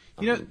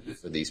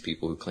for these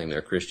people who claim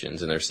they're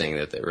Christians and they're saying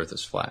that the Earth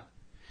is flat.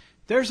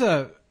 There's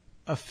a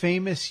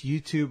famous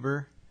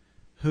YouTuber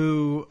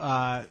who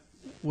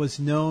was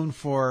known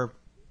for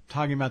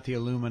talking about the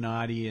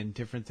Illuminati and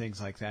different things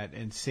like that,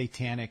 and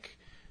satanic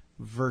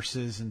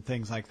verses and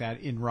things like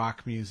that in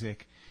rock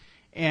music.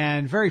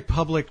 And very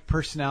public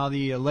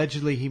personality.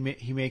 Allegedly,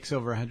 he makes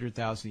over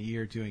 $100,000 a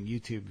year doing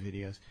YouTube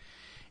videos.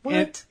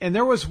 What? And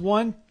there was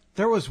one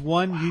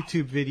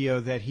YouTube video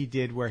that he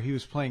did where he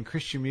was playing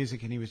Christian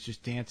music and he was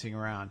just dancing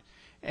around.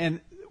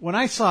 And when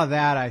I saw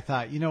that, I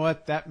thought, you know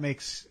what, that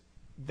makes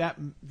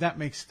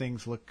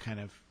things look kind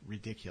of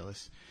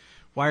ridiculous.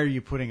 Why are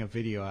you putting a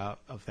video out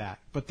of that?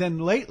 But then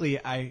lately,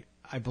 I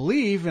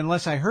believe,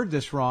 unless I heard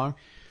this wrong,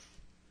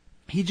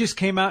 he just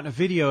came out in a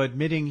video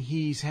admitting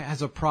he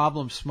has a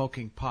problem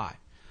smoking pot.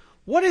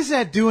 What is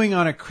that doing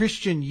on a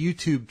Christian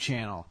YouTube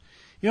channel?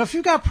 You know, if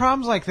you've got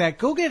problems like that,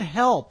 go get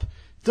help.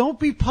 Don't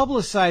be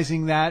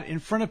publicizing that in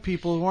front of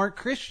people who aren't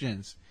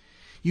Christians.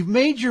 You've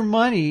made your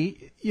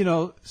money, you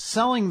know,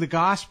 selling the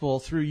gospel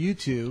through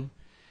YouTube.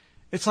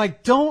 It's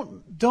like,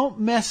 don't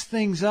mess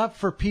things up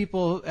for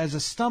people as a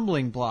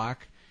stumbling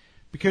block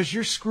because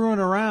you're screwing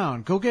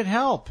around. Go get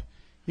help.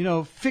 You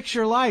know, fix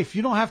your life.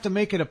 You don't have to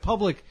make it a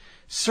public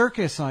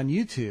circus on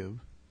YouTube.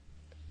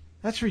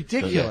 That's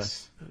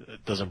ridiculous.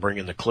 It doesn't bring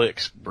in the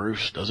clicks,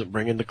 Bruce. Doesn't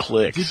bring in the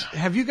clicks.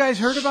 Have you guys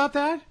heard about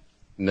that?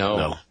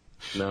 No.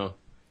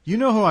 You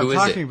know who I'm Who is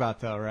talking it?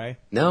 about, though, right?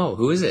 No,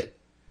 who is it?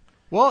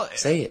 Well,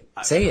 Say it.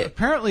 Say it.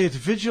 Apparently, it's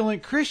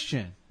Vigilant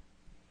Christian.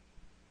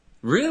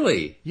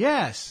 Really?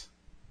 Yes,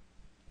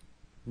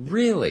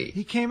 Really?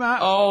 he came out.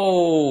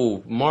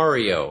 Oh,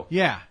 Mario.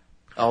 Yeah.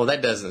 Oh,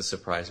 that doesn't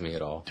surprise me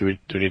at all. Do we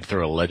need to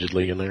throw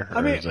allegedly in there?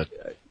 I mean- is that,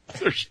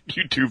 there's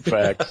YouTube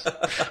facts.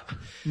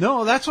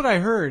 No, that's what I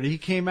heard. He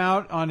came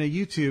out on a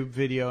YouTube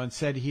video and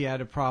said he had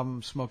a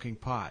problem smoking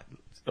pot.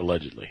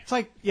 Allegedly. It's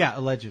like, yeah,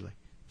 allegedly.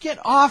 Get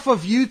off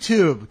of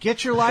YouTube.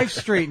 Get your life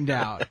straightened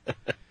out.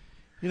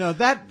 You know,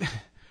 that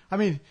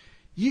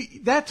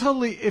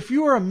totally, if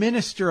you were a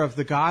minister of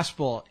the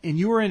gospel and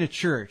you were in a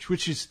church,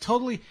 which is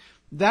totally,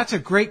 that's a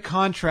great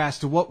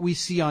contrast to what we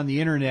see on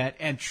the internet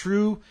and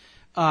true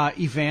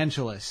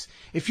evangelists.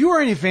 If you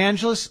were an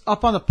evangelist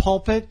up on the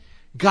pulpit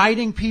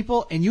guiding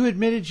people and you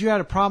admitted you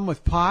had a problem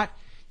with pot,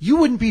 you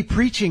wouldn't be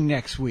preaching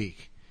next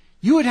week.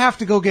 You would have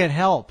to go get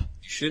help.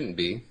 You shouldn't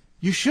be.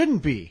 You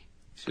shouldn't be.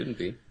 Shouldn't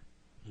be.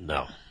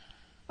 No.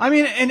 I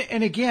mean,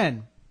 and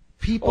again,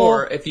 people.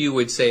 Or if you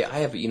would say,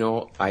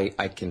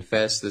 I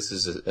confess this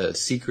is a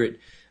secret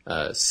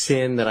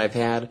sin that I've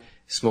had,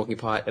 smoking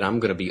pot, and I'm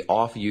going to be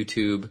off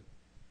YouTube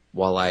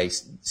while I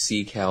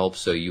seek help,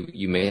 so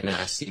you may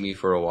not see me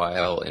for a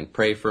while, and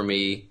pray for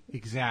me.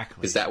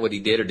 Exactly. Is that what he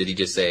did, or did he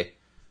just say,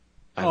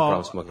 I have a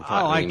problem smoking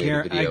pot, and he made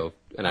a video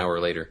an hour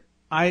later?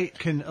 I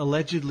can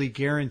allegedly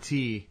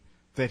guarantee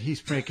that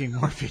he's making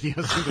more videos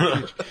in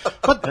the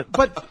future.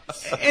 But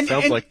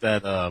Sounds like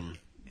that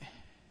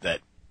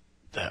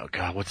oh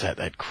God, what's that?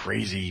 That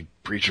crazy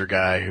preacher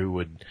guy who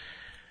would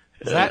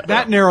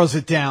that narrows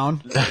it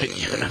down.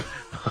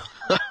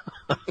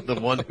 The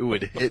one who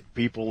would hit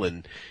people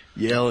and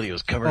yell, and he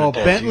was covered in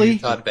tattoos. Bentley?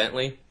 Todd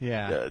Bentley?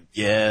 Yeah.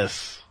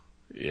 Yes.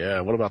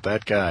 Yeah, what about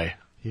that guy?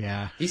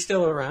 Yeah. He's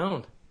still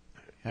around.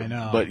 I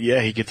know. But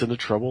yeah, he gets into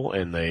trouble,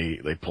 and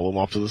they pull him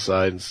off to the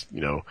side, and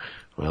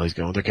well, he's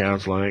going to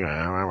counseling.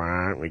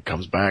 He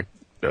comes back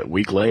a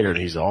week later, and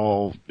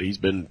he's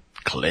been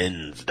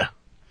cleansed.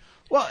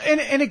 Well,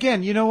 and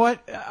again, you know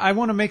what? I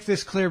want to make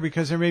this clear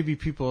because there may be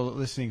people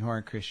listening who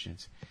aren't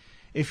Christians.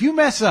 If you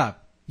mess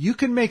up, you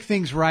can make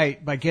things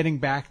right by getting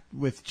back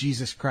with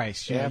Jesus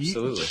Christ. You know,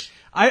 Absolutely.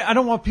 I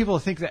don't want people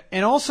to think that.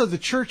 And also, the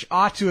church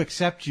ought to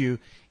accept you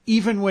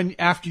even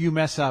after you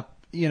mess up.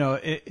 You know,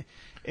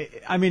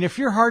 I mean, if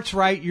your heart's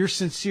right, you're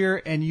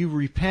sincere, and you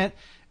repent,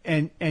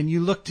 and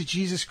you look to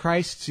Jesus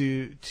Christ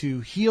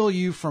to heal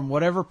you from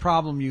whatever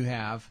problem you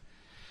have,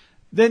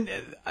 then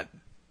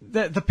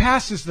the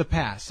past is the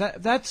past.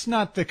 That's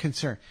not the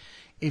concern.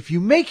 If you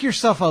make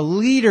yourself a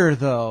leader,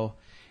 though,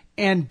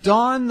 and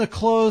don the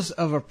clothes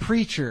of a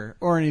preacher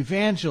or an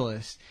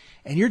evangelist,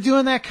 and you're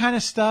doing that kind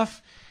of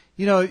stuff,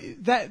 you know,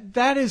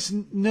 that is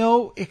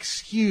no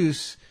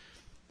excuse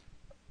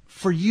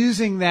for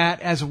using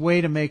that as a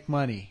way to make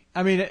money.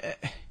 I mean,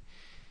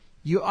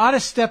 you ought to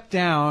step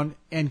down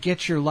and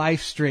get your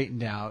life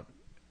straightened out,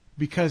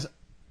 because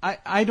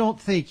I don't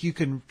think you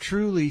can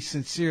truly,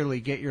 sincerely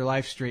get your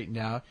life straightened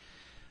out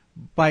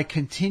by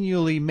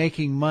continually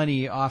making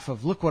money off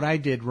of, look what I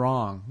did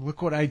wrong.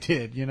 Look what I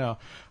did, you know.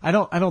 I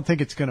don't think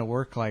it's going to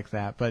work like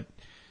that. But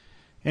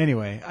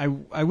anyway,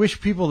 I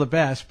wish people the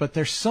best, but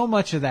there's so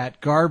much of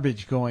that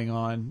garbage going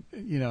on,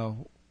 you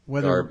know,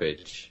 whether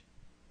Garbage.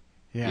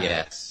 Yeah.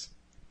 Yes.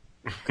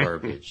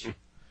 Garbage.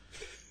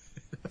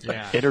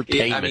 Yeah.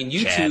 Entertainment. I mean,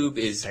 YouTube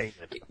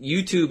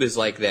is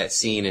like that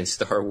scene in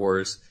Star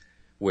Wars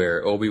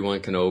where Obi-Wan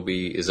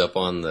Kenobi is up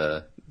on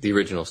the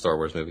original Star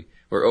Wars movie,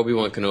 where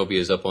Obi-Wan Kenobi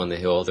is up on the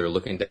hill. They're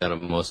looking down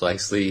at Mos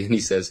Eisley, and he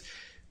says,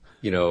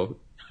 you know,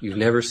 you've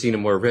never seen a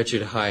more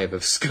wretched hive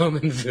of scum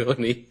and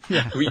villainy.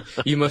 Yeah.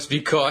 You must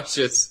be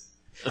cautious.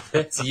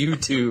 That's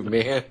YouTube,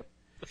 man.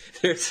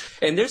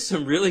 There's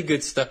some really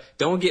good stuff.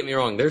 Don't get me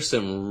wrong. There's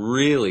some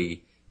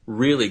really,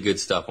 really good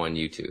stuff on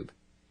YouTube.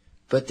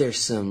 But there's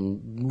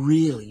some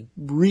really,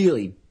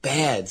 really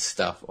bad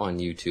stuff on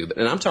YouTube.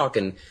 And I'm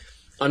talking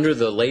under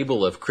the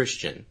label of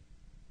Christian.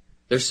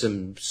 There's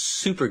some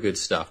super good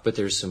stuff, but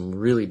there's some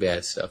really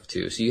bad stuff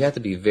too. So you have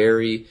to be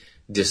very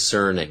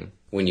discerning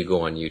when you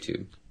go on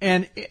YouTube.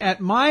 And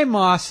at my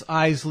Moss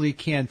Isley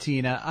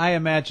Cantina, I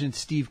imagine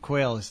Steve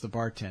Quayle is the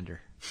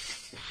bartender.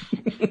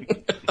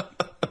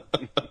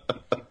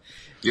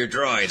 You're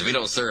droids. We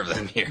don't serve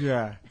them here.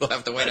 Yeah. We'll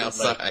have to wait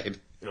outside.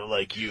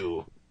 Like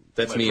you.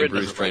 That's me and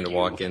Bruce trying to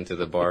walk into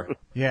the bar.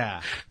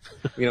 Yeah.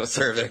 We don't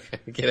serve there.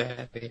 Get out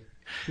of here.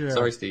 Yeah.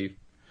 Sorry, Steve.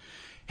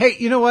 Hey,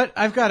 you know what?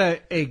 I've got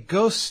a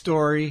ghost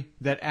story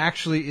that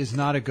actually is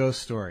not a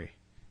ghost story.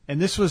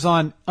 And this was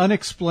on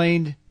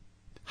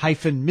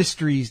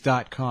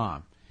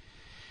unexplained-mysteries.com.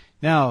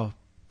 Now,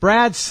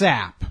 Brad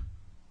Sapp,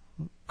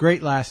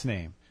 great last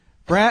name.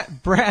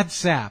 Brad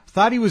Sapp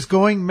thought he was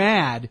going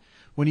mad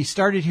when he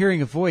started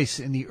hearing a voice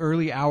in the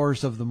early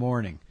hours of the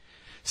morning.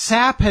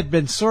 Sapp had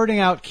been sorting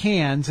out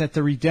cans at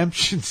the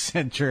Redemption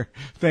Center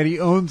that he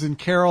owns in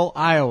Carroll,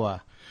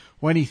 Iowa,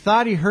 when he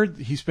thought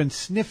he's been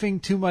sniffing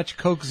too much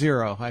Coke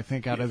Zero, I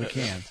think, out of the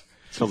cans.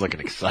 Sounds like an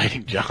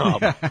exciting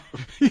job.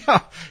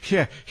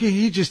 Yeah.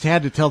 He just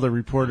had to tell the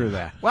reporter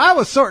that. Well, I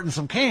was sorting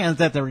some cans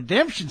at the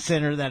Redemption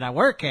Center that I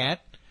work at,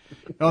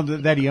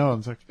 that he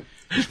owns.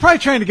 He's probably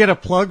trying to get a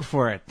plug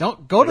for it.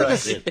 Don't go to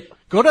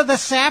the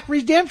Sapp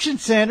Redemption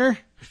Center,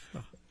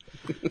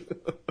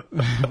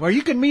 where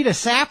you can meet a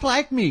sap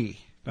like me.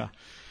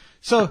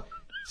 So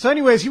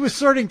anyways, he was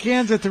sorting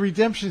cans at the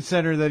Redemption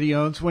Center that he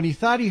owns when he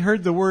thought he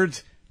heard the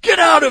words, "Get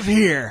out of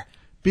here!"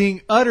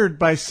 being uttered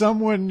by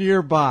someone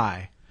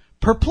nearby.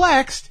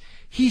 Perplexed,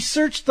 he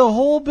searched the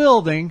whole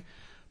building,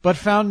 but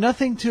found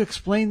nothing to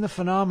explain the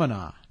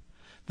phenomena.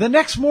 The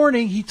next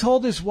morning, he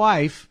told his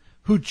wife,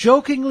 who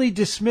jokingly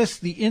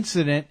dismissed the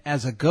incident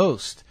as a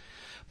ghost.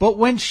 But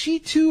when she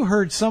too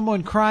heard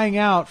someone crying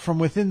out from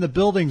within the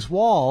building's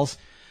walls,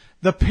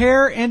 the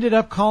pair ended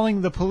up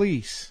calling the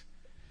police.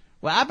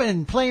 "Well, I've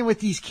been playing with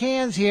these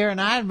cans here,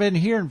 and I've been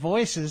hearing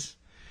voices."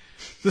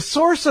 The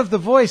source of the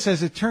voice,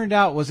 as it turned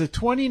out, was a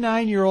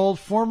 29-year-old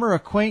former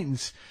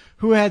acquaintance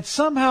who had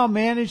somehow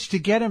managed to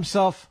get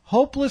himself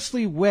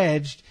hopelessly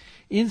wedged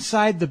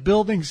inside the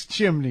building's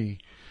chimney.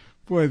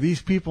 Boy,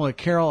 these people at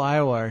Carroll,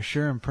 Iowa are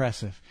sure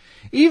impressive.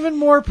 Even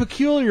more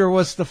peculiar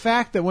was the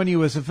fact that when he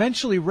was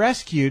eventually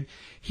rescued,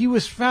 he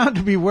was found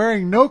to be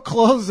wearing no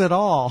clothes at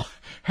all,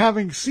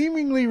 having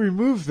seemingly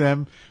removed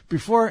them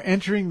before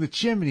entering the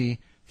chimney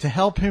to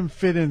help him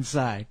fit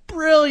inside.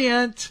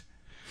 Brilliant!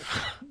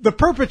 The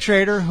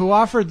perpetrator, who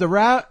offered the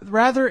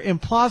rather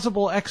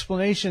implausible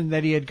explanation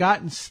that he had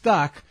gotten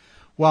stuck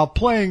while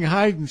playing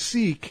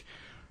hide-and-seek,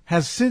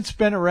 has since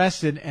been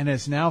arrested and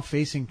is now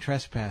facing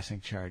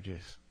trespassing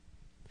charges.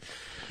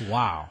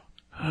 Wow.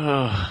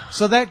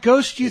 So that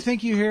ghost you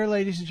think you hear,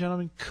 ladies and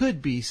gentlemen,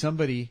 could be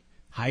somebody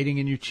hiding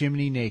in your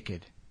chimney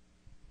naked.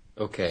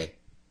 Okay.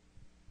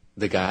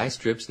 The guy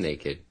strips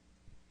naked,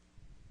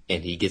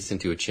 and he gets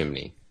into a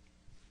chimney.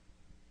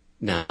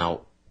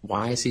 Now,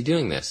 why is he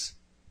doing this?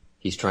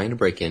 He's trying to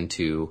break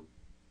into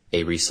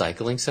a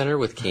recycling center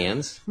with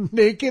cans.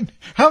 Naked?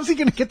 How's he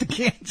going to get the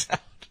cans out?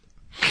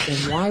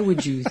 And why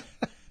would you...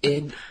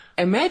 And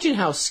imagine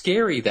how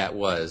scary that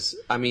was.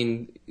 I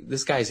mean,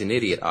 this guy's an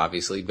idiot,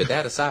 obviously, but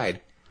that aside,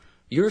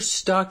 you're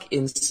stuck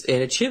in...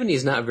 And a chimney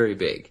is not very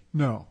big.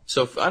 No.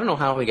 So I don't know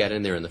how he got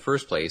in there in the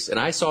first place. And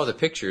I saw the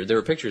picture. There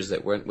were pictures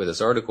that went with this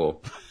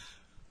article.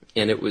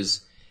 And it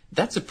was...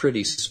 That's a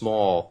pretty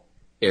small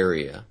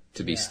area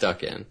to be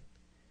stuck in.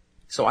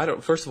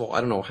 So first of all, I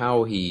don't know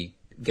how he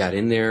got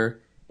in there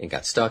and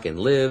got stuck and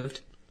lived,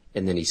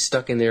 and then he's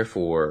stuck in there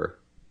for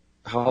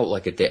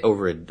like a day,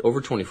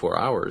 over 24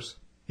 hours.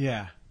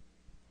 Yeah.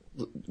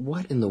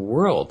 What in the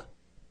world?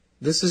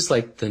 This is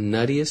like the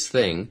nuttiest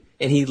thing,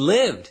 and he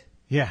lived.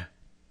 Yeah.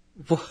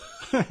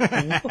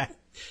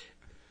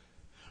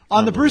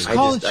 On the Bruce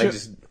Collins show,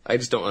 I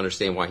just don't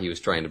understand why he was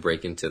trying to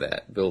break into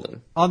that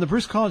building. On the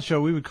Bruce Collins show,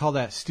 we would call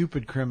that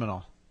stupid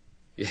criminal.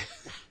 Yeah.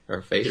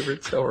 Our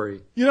favorite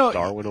story.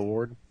 Darwin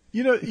Award?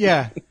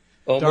 Yeah.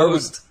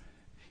 Almost.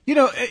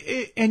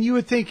 And you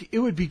would think it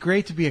would be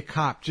great to be a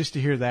cop just to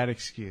hear that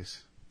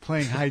excuse.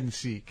 Playing hide and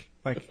seek.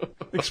 Like,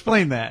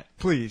 explain that,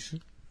 please.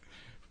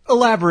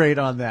 Elaborate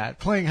on that.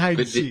 Playing hide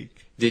and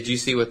seek. Did you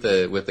see what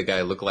the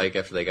guy looked like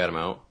after they got him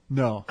out?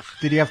 No.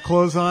 Did he have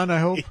clothes on, I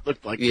hope? He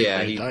looked like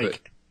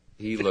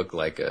he looked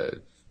like a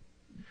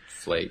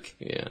flake,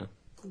 yeah.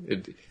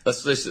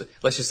 Let's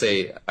just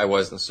say I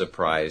wasn't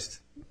surprised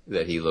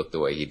that he looked the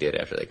way he did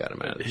after they got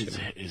him out of the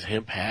chimney. His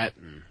hemp hat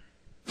and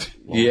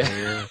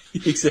hair,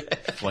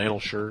 exactly. Flannel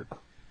shirt.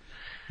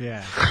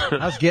 Yeah,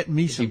 I was getting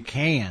me some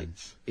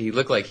cans. He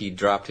looked like he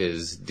dropped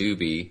his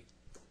doobie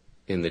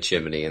in the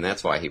chimney, and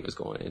that's why he was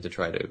going in to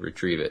try to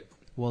retrieve it.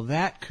 Well,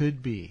 that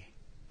could be.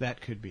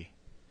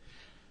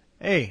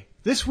 Hey,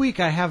 this week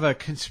I have a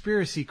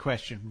conspiracy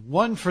question,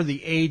 one for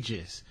the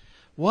ages,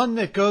 one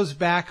that goes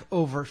back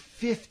over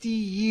 50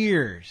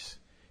 years.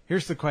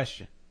 Here's the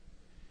question.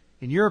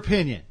 In your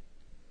opinion,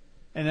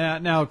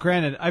 and now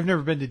granted, I've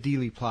never been to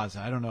Dealey Plaza.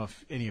 I don't know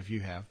if any of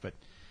you have, but...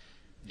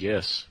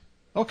 Yes.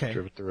 Okay.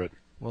 Driven through it.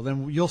 Well,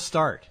 then you'll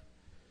start.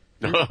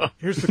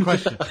 Here's the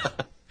question.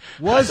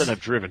 I said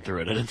I've driven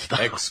through it and it's not.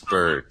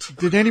 Expert.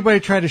 Did anybody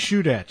try to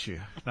shoot at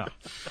you? No.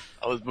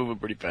 I was moving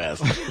pretty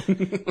fast.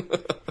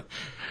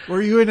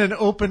 Were you in an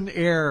open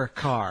air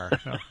car?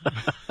 No.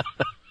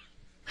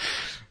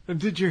 And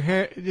did your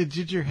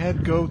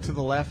head go to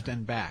the left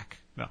and back?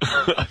 No.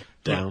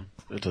 Down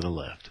and to the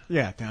left.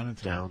 Yeah, down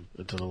and Down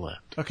and to the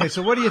left. Okay,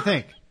 so what do you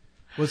think?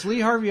 Was Lee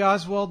Harvey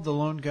Oswald the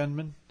lone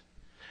gunman?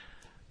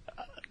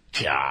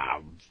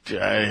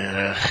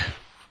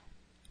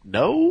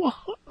 No.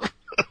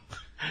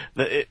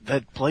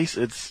 That place,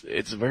 it's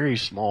a very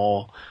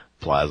small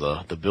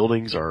plaza. The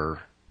buildings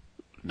are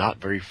not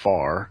very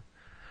far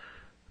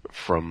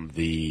from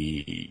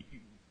the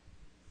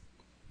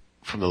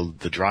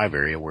drive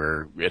area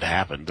where it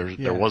happened.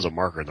 There was a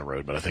marker in the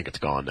road, but I think it's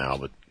gone now.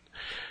 But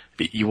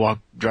you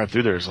drive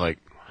through there, it's like,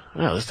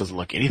 oh, this doesn't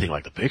look anything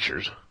like the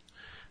pictures.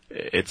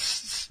 It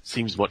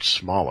seems much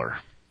smaller,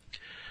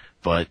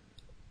 but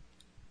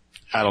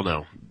I don't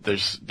know.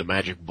 There's the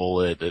magic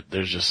bullet.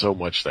 There's just so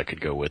much that could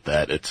go with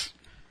that.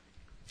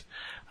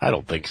 I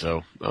don't think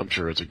so. I'm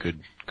sure it's a good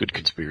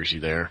conspiracy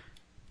there.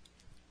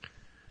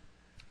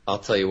 I'll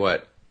tell you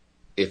what,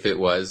 if it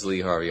was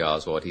Lee Harvey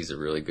Oswald, he's a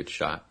really good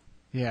shot.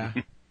 Yeah.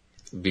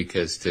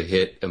 Because to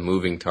hit a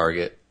moving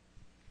target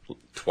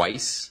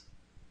twice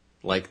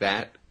like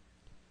that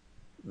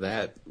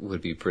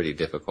would be pretty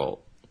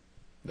difficult.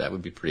 That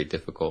would be pretty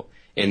difficult.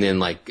 And then,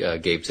 like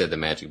Gabe said, the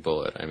magic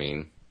bullet. I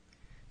mean,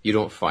 you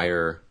don't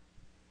fire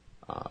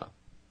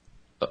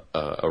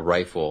a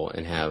rifle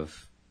and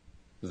have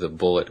the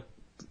bullet,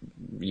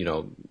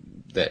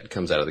 that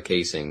comes out of the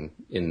casing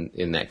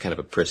in that kind of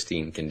a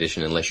pristine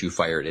condition unless you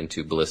fire it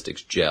into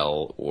ballistics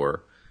gel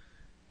or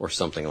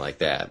something like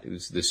that. It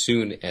was as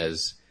soon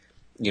as,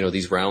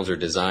 these rounds are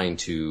designed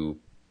to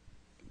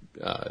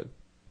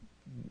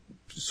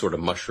sort of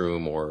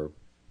mushroom or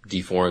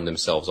deform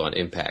themselves on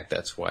impact.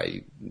 That's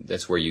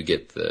where you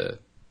get the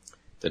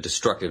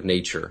destructive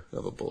nature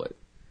of a bullet.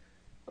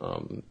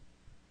 And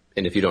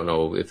if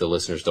the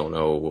listeners don't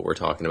know what we're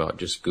talking about,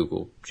 just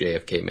Google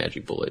JFK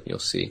magic bullet and you'll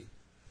see.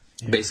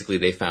 Yeah. Basically,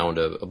 they found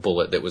a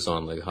bullet that was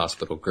on the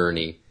hospital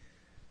gurney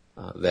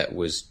that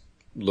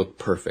looked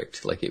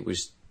perfect, like it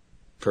was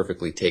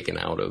perfectly taken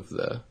out of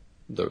the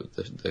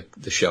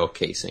shell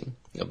casing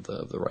of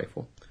the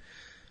rifle.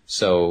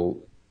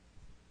 So,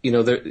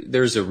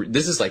 this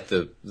is like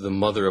the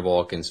mother of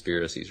all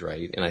conspiracies,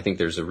 right? And I think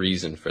there's a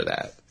reason for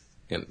that.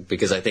 And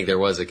because I think there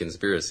was a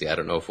conspiracy. I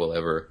don't know if we'll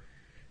ever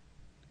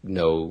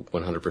know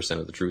 100%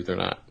 of the truth or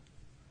not.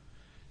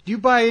 Do you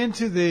buy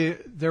into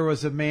there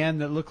was a man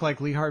that looked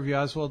like Lee Harvey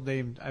Oswald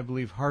named, I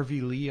believe,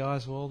 Harvey Lee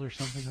Oswald or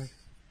something like that?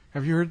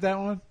 Have you heard that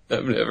one?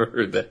 I've never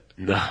heard that.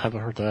 No, I haven't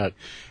heard that.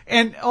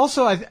 And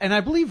also,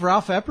 I believe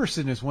Ralph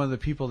Epperson is one of the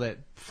people that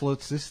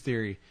floats this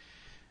theory.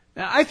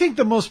 Now, I think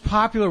the most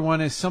popular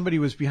one is somebody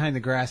was behind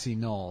the grassy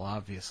knoll,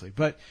 obviously.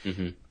 But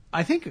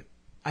I think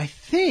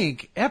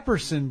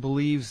Epperson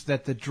believes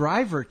that the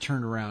driver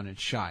turned around and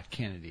shot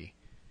Kennedy.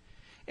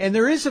 And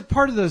there is a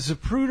part of the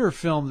Zapruder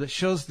film that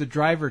shows the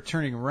driver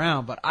turning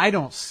around, but I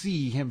don't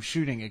see him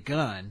shooting a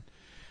gun.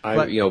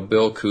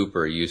 Bill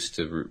Cooper used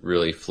to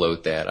really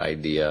float that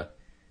idea,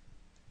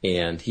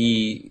 and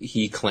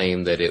he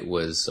claimed that it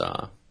was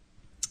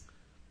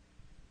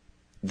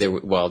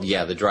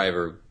the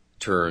driver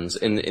turns,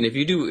 and if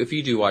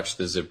you do watch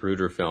the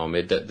Zapruder film,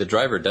 the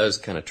driver does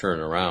kind of turn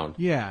around.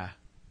 Yeah,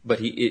 but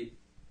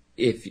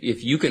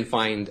if you can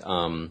find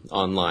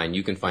online,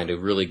 you can find a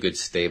really good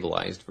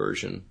stabilized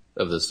version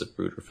of the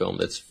Zapruder film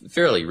that's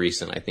fairly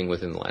recent. I think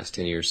within the last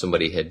 10 years,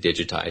 somebody had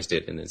digitized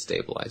it and then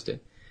stabilized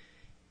it.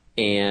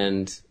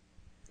 And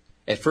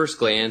at first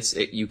glance,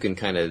 it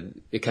kind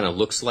of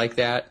looks like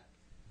that,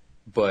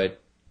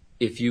 but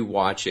if you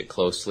watch it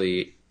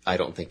closely, I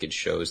don't think it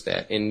shows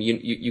that. And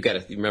you got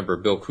to remember,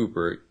 Bill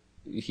Cooper,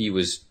 he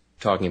was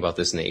talking about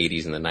this in the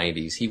 80s and the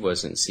 90s. He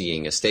wasn't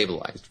seeing a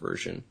stabilized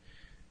version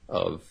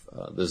of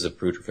the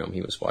Zapruder film.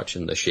 He was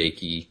watching the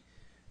shaky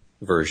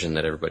version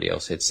that everybody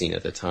else had seen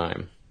at the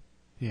time.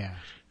 Yeah.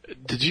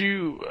 Did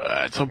you,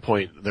 at some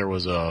point, there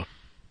was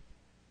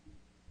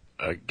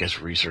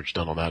research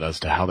done on that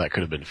as to how that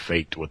could have been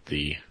faked with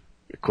the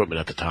equipment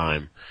at the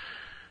time.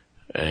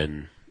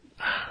 And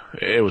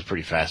it was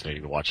pretty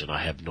fascinating to watch, and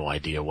I have no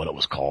idea what it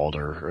was called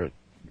or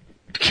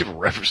to give a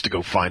reference to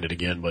go find it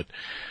again, but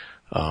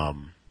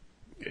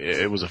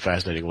it was a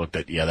fascinating look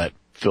that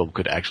film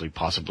could actually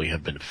possibly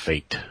have been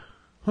faked.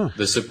 Huh.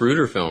 The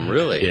Zapruder film,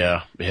 really?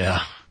 Yeah.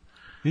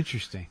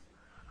 Interesting.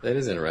 That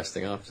is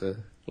interesting. I'll have to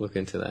look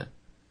into that.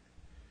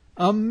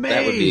 Amazing.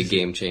 That would be a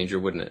game changer,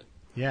 wouldn't it?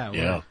 Yeah.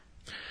 Yeah.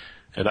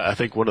 And I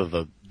think one of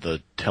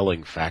the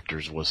telling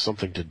factors was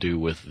something to do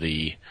with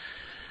the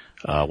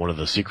one of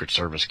the Secret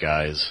Service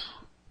guys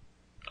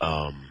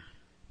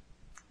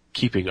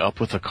keeping up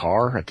with the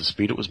car at the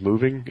speed it was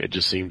moving. It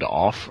just seemed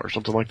off or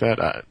something like that.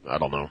 I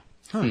don't know.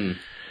 Huh.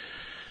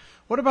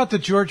 What about the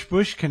George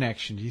Bush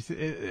connection?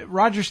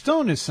 Roger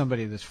Stone is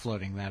somebody that's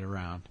floating that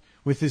around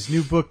with his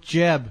new book,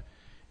 Jeb,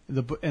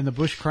 and the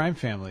Bush crime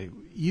family.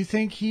 You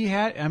think he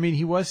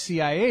was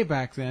CIA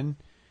back then.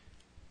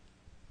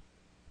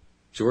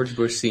 George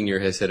Bush Sr.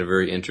 has had a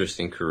very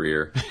interesting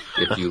career.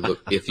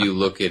 If you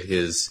look at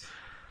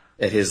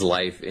his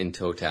life in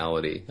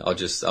totality, I'll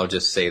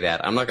just say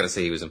that. I'm not going to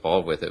say he was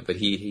involved with it, but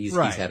he's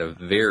had a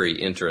very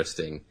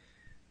interesting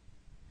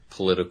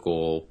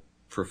political,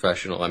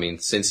 professional. I mean,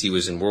 since he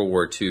was in World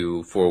War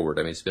II forward,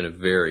 I mean, it's been a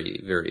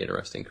very, very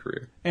interesting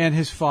career. And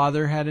his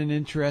father had an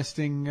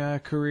interesting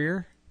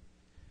career,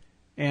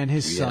 and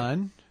his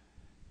son.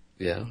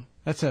 Yeah.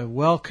 That's a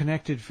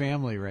well-connected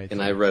family right there.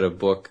 And I read a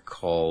book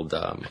called,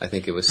 I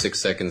think it was 6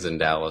 Seconds in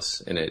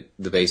Dallas, and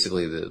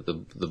basically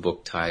the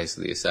book ties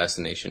the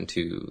assassination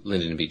to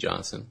Lyndon B.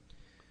 Johnson.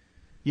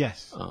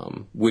 Yes.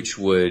 Which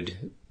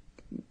would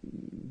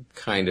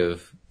kind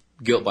of,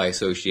 guilt by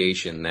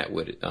association, that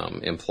would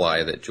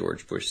imply that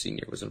George Bush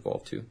Sr. was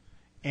involved too.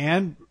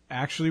 And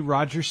actually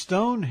Roger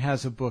Stone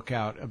has a book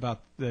out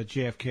about the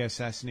JFK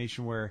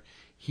assassination where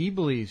he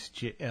believes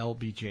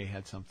LBJ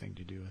had something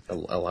to do with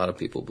it. A lot of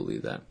people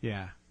believe that.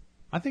 Yeah.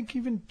 I think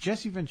even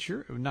Jesse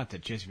Ventura, not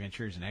that Jesse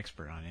Ventura is an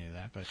expert on any of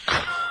that, but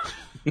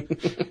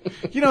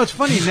it's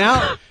funny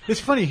now. It's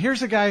funny.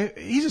 Here's a guy,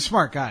 he's a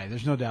smart guy.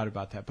 There's no doubt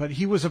about that, but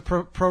he was a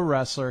pro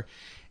wrestler,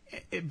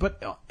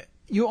 but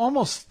you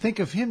almost think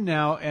of him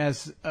now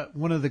as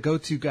one of the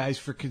go-to guys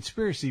for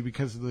conspiracy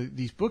because of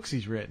these books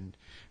he's written.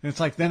 And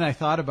it's like, then I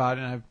thought about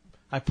it and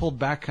I pulled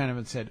back kind of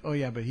and said, oh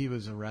yeah, but he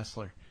was a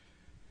wrestler.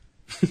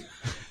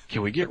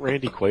 Can we get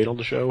Randy Quaid on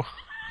the show?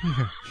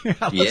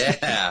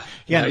 Yeah.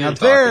 Now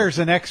there's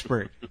an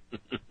expert.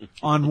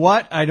 On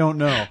what? I don't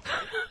know.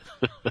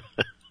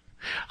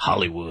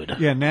 Hollywood.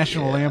 Yeah,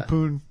 National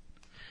Lampoon.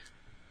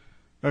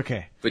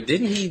 Okay. But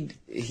didn't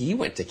he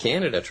went to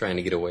Canada trying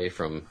to get away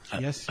from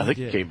Yes, I think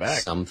he came back.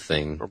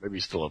 Something. Or maybe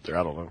he's still up there.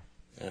 I don't know.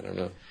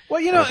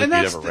 Well, and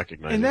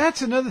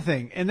that's another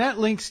thing. And that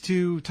links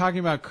to talking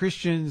about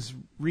Christians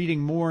reading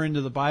more into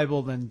the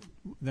Bible than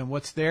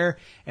what's there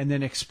and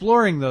then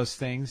exploring those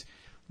things.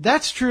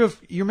 That's true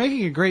of, you're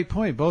making a great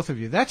point, both of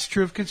you. That's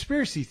true of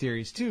conspiracy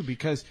theories too,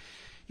 because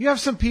you have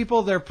some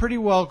people, they're pretty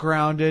well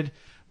grounded,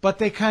 but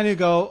they kind of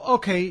go,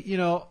 okay,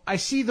 I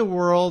see the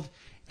world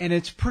and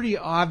it's pretty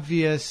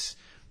obvious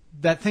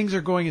that things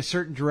are going a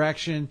certain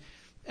direction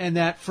and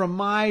that from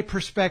my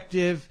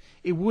perspective,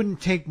 it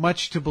wouldn't take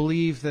much to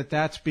believe that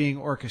that's being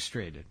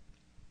orchestrated.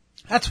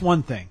 That's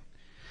one thing.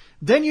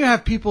 Then you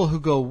have people who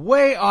go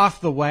way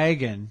off the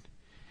wagon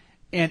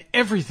and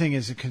everything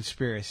is a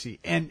conspiracy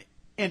and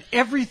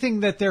everything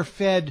that they're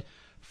fed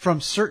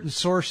from certain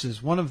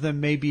sources. One of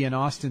them may be in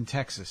Austin,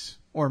 Texas,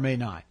 or may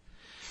not.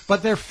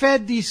 But they're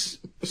fed these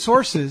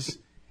sources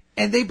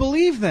and they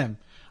believe them.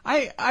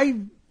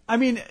 I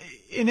mean,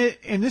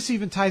 and this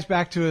even ties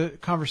back to a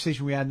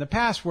conversation we had in the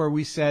past where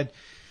we said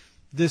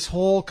this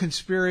whole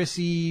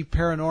conspiracy,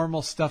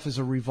 paranormal stuff is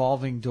a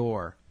revolving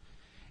door.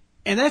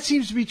 And that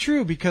seems to be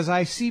true because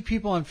I see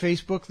people on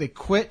Facebook, they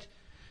quit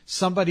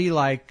somebody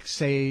like,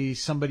 say,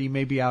 somebody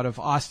maybe out of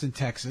Austin,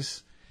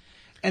 Texas,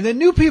 and then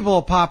new people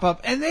will pop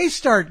up and they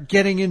start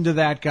getting into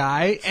that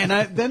guy, and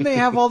then they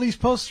have all these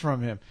posts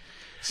from him.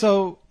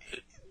 So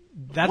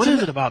that's what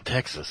is it about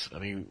Texas? I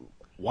mean,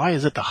 why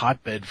is it the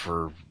hotbed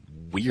for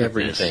weirdness?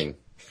 Everything.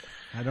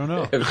 I don't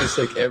know. It's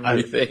like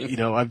everything.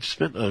 I've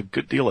spent a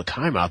good deal of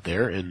time out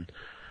there, and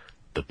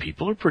the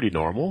people are pretty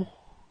normal.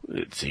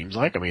 It seems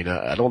like. I mean,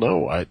 I don't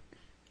know.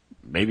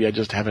 Maybe I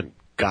just haven't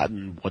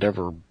gotten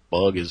whatever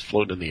bug is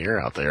floating in the air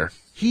out there.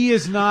 He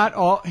is not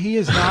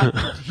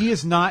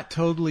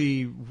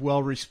totally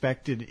well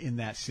respected in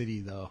that city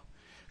though,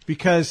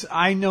 because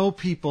I know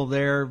people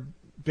there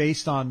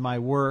based on my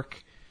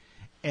work,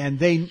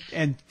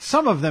 and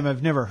some of them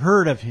have never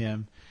heard of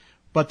him.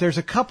 But there's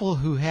a couple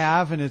who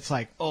have, and it's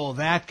like, oh,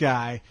 that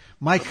guy,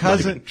 my cousin. I'm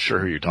not even sure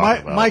who you're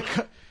talking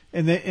about.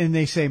 And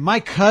they say, my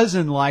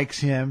cousin likes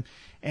him,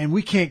 and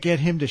we can't get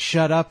him to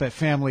shut up at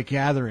family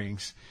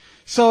gatherings.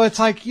 So it's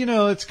like,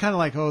 it's kind of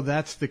like, oh,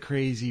 that's the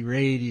crazy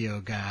radio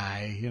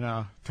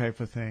guy, type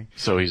of thing.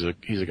 So he's a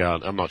guy,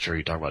 I'm not sure who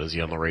you're talking about. Is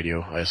he on the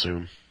radio, I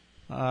assume?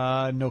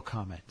 No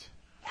comment.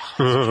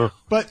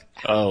 But.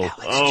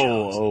 Thank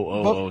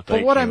you.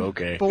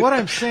 Okay. But what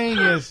I'm saying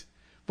is,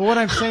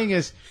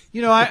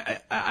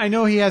 I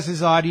know he has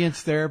his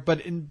audience there,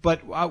 but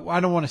I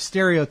don't want to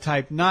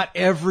stereotype. Not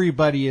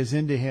everybody is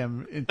into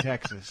him in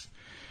Texas.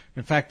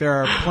 In fact, there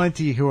are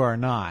plenty who are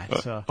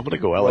not. So I'm going to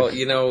go Alex.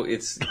 Well,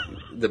 it's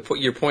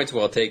your point's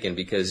well taken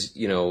because,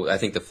 I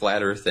think the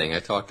flat earth thing,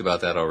 I talked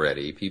about that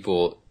already.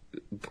 People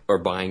are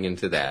buying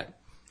into that.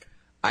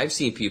 I've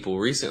seen people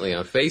recently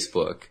on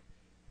Facebook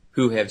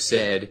who have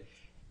said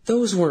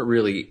those weren't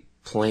really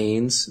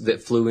planes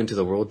that flew into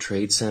the World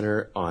Trade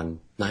Center on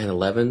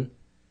 9/11?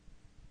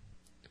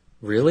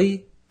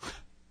 Really?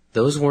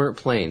 Those weren't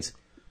planes.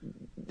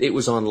 It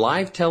was on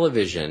live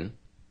television,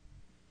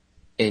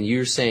 and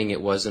you're saying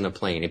it wasn't a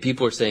plane. And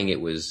people are saying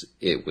it was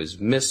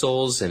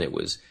missiles, and it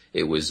was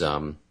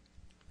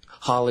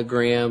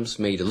holograms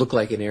made to look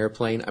like an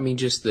airplane. I mean,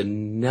 just the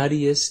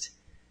nuttiest,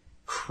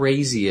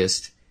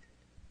 craziest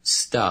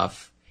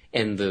stuff.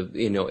 And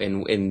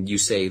and you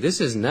say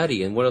this is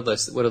nutty, and what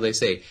do they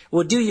say?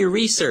 Well, do your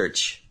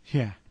research.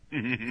 Yeah.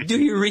 Do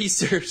your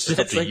research. It's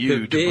up to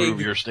you to prove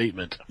your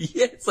statement.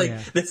 Yeah, that's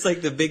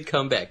like the big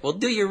comeback. Well,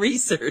 do your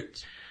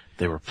research.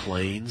 They were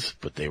planes,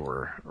 but they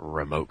were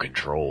remote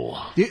control.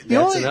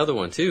 That's another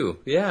one too.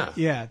 Yeah.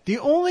 Yeah. The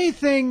only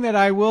thing that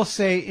I will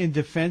say in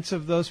defense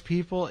of those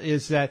people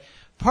is that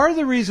part of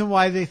the reason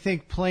why they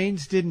think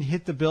planes didn't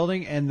hit the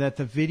building and that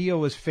the video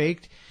was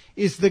faked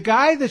is the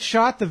guy that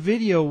shot the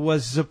video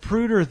was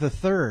Zapruder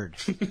III.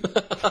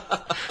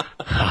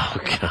 Oh,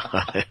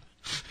 God.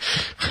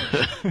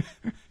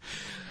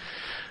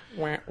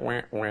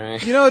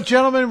 You know,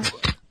 gentlemen,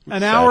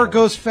 an hour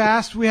goes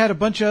fast. We had a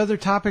bunch of other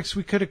topics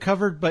we could have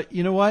covered, but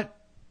you know what?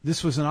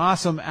 This was an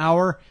awesome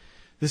hour.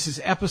 This is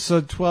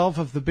episode 12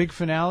 of the big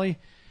finale.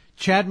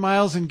 Chad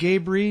Miles and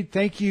Gabe Reed,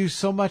 thank you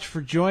so much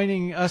for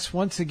joining us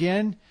once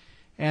again.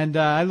 And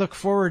I look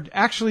forward.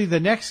 Actually, the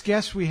next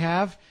guest we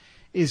have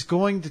is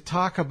going to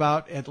talk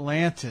about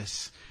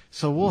Atlantis.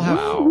 So we'll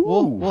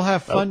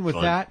have fun with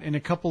that in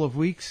a couple of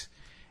weeks.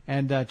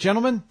 And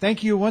gentlemen,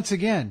 thank you once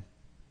again.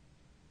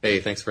 Hey,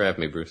 thanks for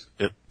having me, Bruce.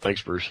 Yep,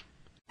 thanks, Bruce.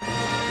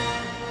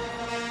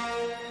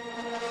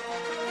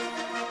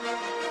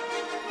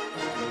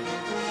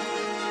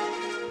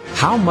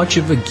 How much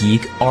of a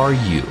geek are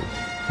you?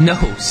 No,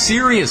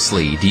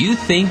 seriously, do you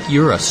think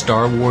you're a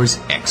Star Wars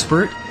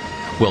expert?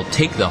 Well,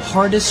 take the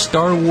hardest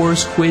Star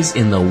Wars quiz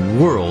in the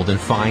world and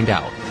find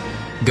out.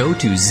 Go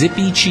to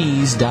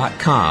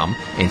zippycheese.com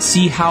and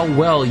see how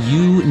well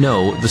you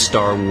know the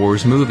Star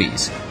Wars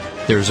movies.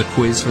 There's a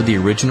quiz for the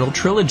original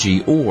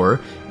trilogy, or,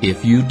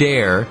 if you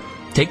dare,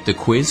 take the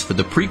quiz for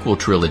the prequel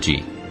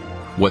trilogy.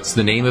 What's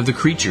the name of the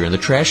creature in the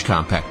trash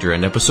compactor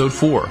in Episode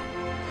 4?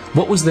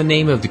 What was the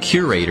name of the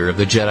curator of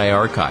the Jedi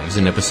Archives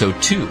in Episode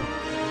 2?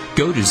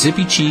 Go to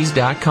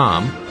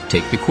zippycheese.com,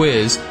 take the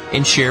quiz,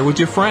 and share with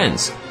your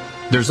friends.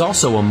 There's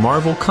also a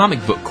Marvel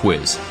comic book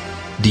quiz.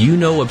 Do you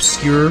know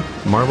obscure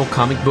Marvel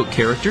comic book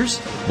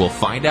characters? We'll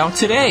find out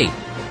today.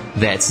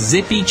 That's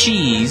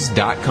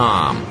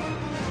zippycheese.com.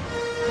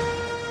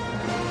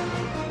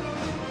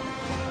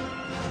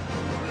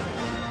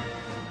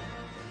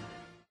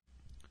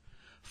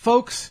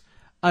 Folks,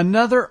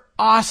 another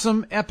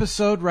awesome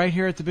episode right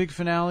here at the big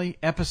finale.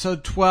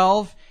 Episode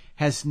 12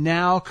 has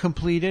now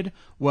completed.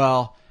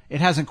 Well, it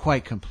hasn't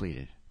quite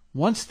completed.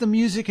 Once the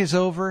music is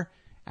over,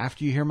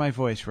 after you hear my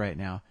voice right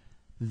now,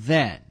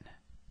 then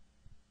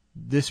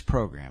this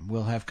program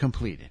will have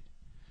completed.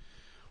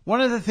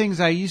 One of the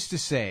things I used to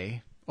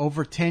say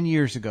over 10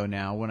 years ago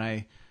now when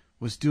I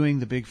was doing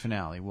the big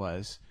finale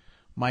was,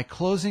 my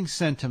closing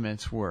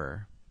sentiments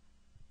were,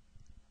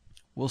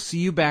 we'll see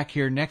you back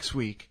here next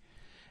week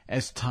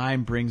as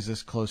time brings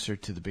us closer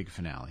to the big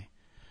finale.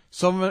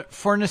 So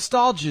for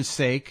nostalgia's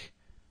sake,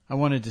 I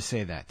wanted to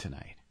say that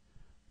tonight.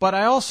 But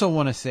I also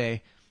want to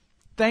say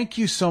thank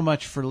you so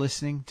much for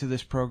listening to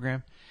this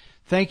program.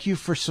 Thank you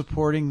for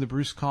supporting the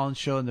Bruce Collins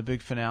Show and the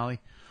big finale.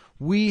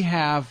 We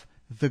have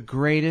the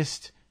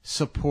greatest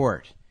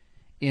support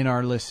in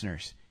our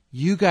listeners.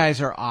 You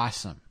guys are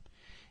awesome.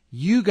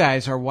 You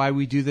guys are why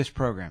we do this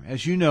program.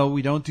 As you know,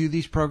 we don't do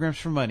these programs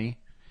for money.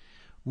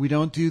 We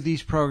don't do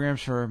these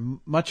programs for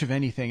much of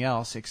anything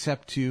else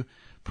except to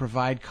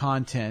provide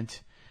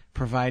content,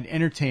 provide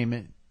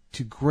entertainment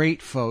to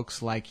great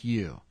folks like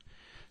you.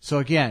 So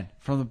again,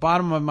 from the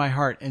bottom of my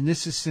heart, and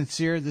this is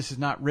sincere, this is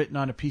not written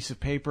on a piece of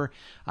paper.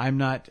 I'm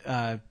not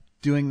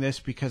doing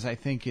this because I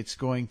think it's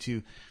going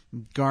to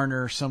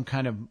garner some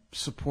kind of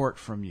support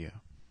from you.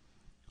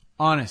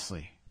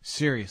 Honestly,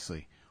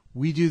 seriously,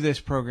 we do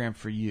this program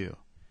for you.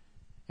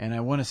 And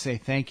I want to say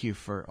thank you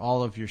for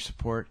all of your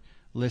support,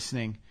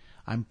 listening.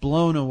 I'm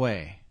blown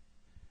away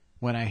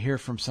when I hear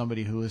from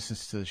somebody who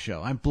listens to the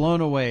show. I'm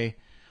blown away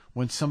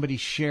when somebody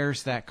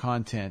shares that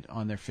content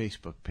on their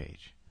Facebook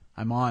page.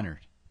 I'm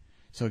honored.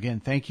 So again,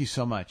 thank you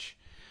so much.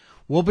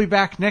 We'll be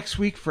back next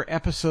week for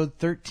episode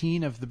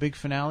 13 of the big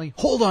finale.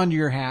 Hold on to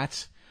your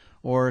hats,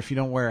 or if you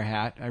don't wear a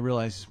hat, I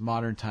realize it's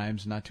modern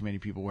times, not too many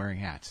people wearing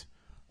hats.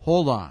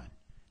 Hold on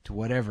to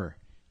whatever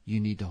you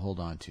need to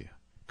hold on to,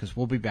 because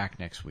we'll be back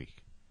next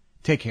week.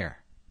 Take care.